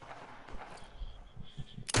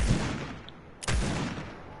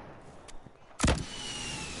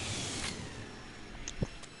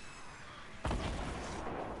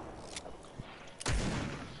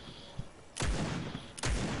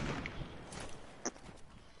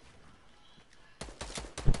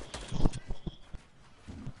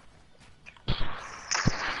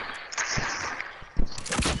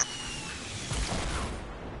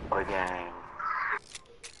 What a game.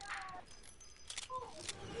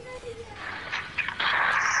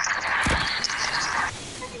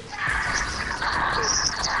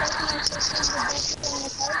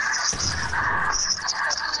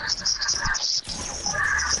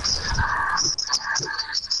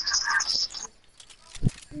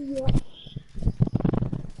 Yeah.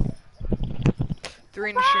 3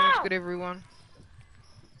 in the stream. What's good, everyone?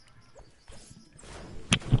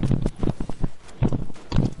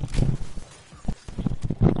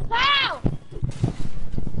 Wow!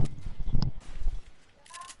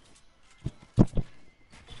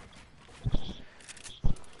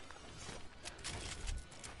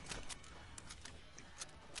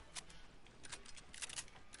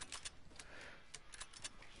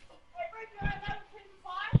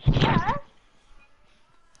 Yeah.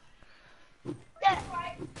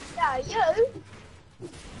 Yeah, you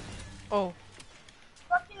Oh,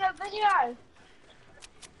 watching a video.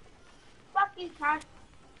 Fuck you, Cash.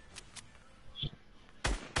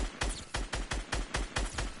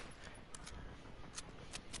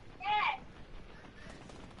 Yeah.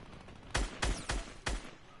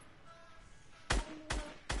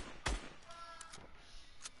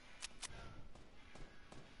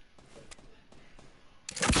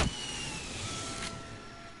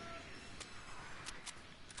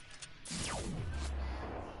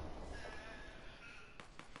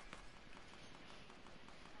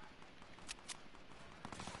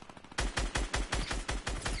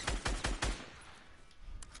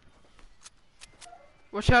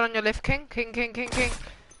 watch out on your left, King. King.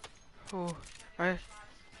 Oh, right.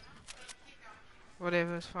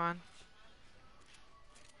 Whatever, it's fine.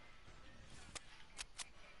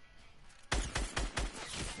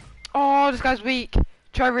 Oh, this guy's weak.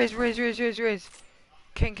 Try Riz.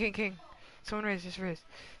 King. Someone Riz, just Riz.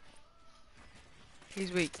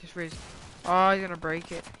 He's weak, just Riz. Oh, he's gonna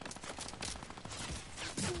break it.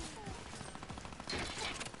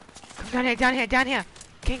 Come down here.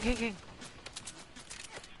 King.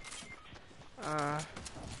 Uh.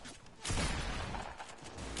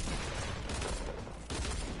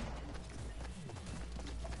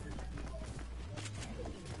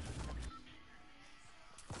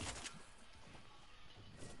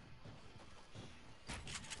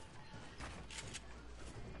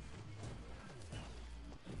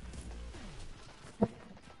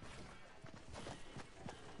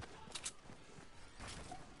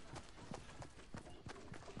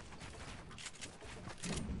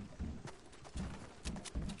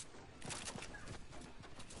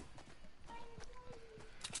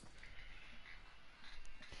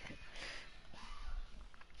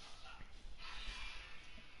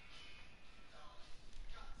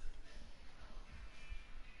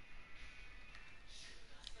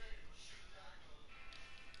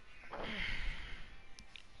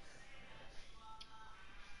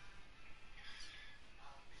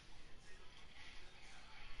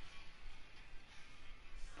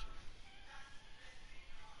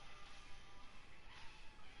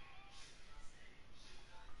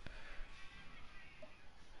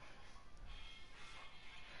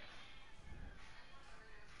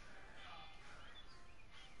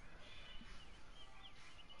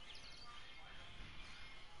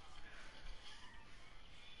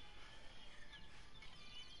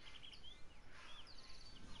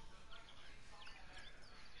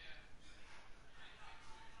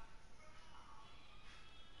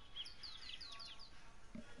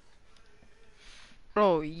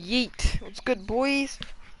 Oh, yeet. What's good, boys?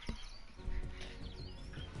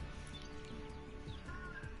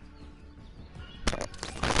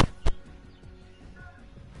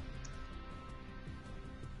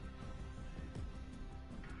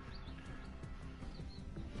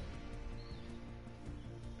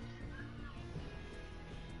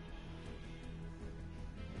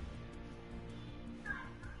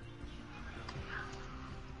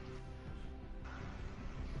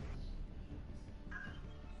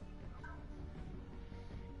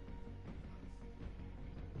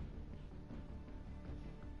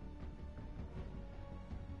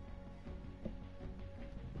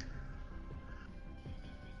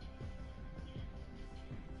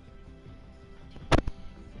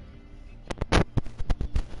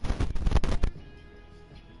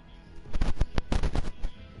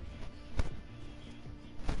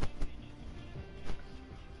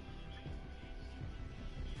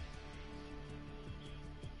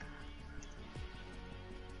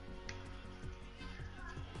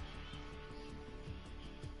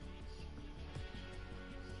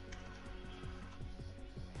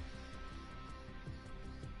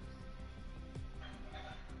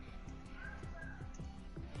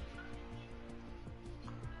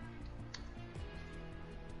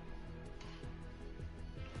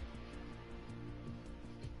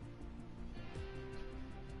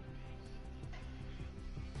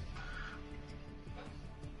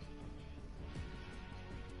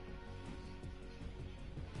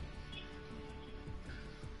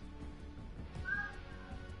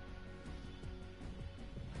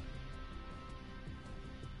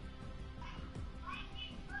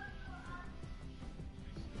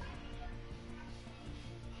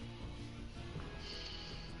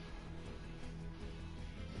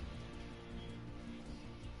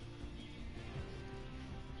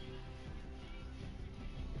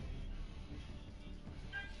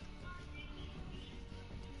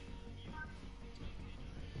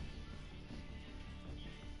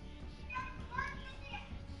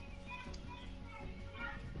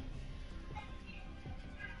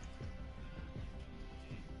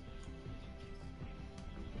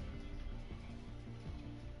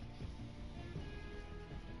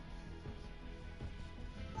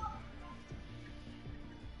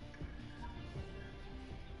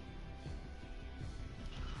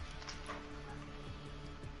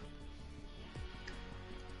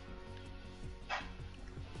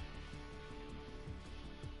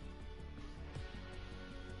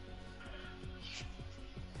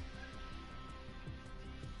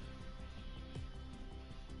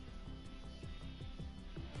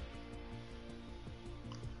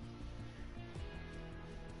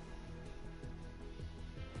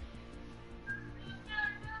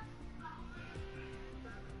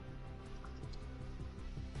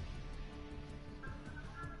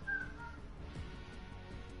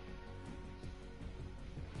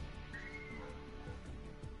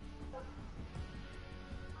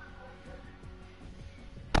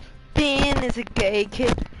 is a gay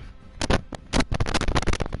kid.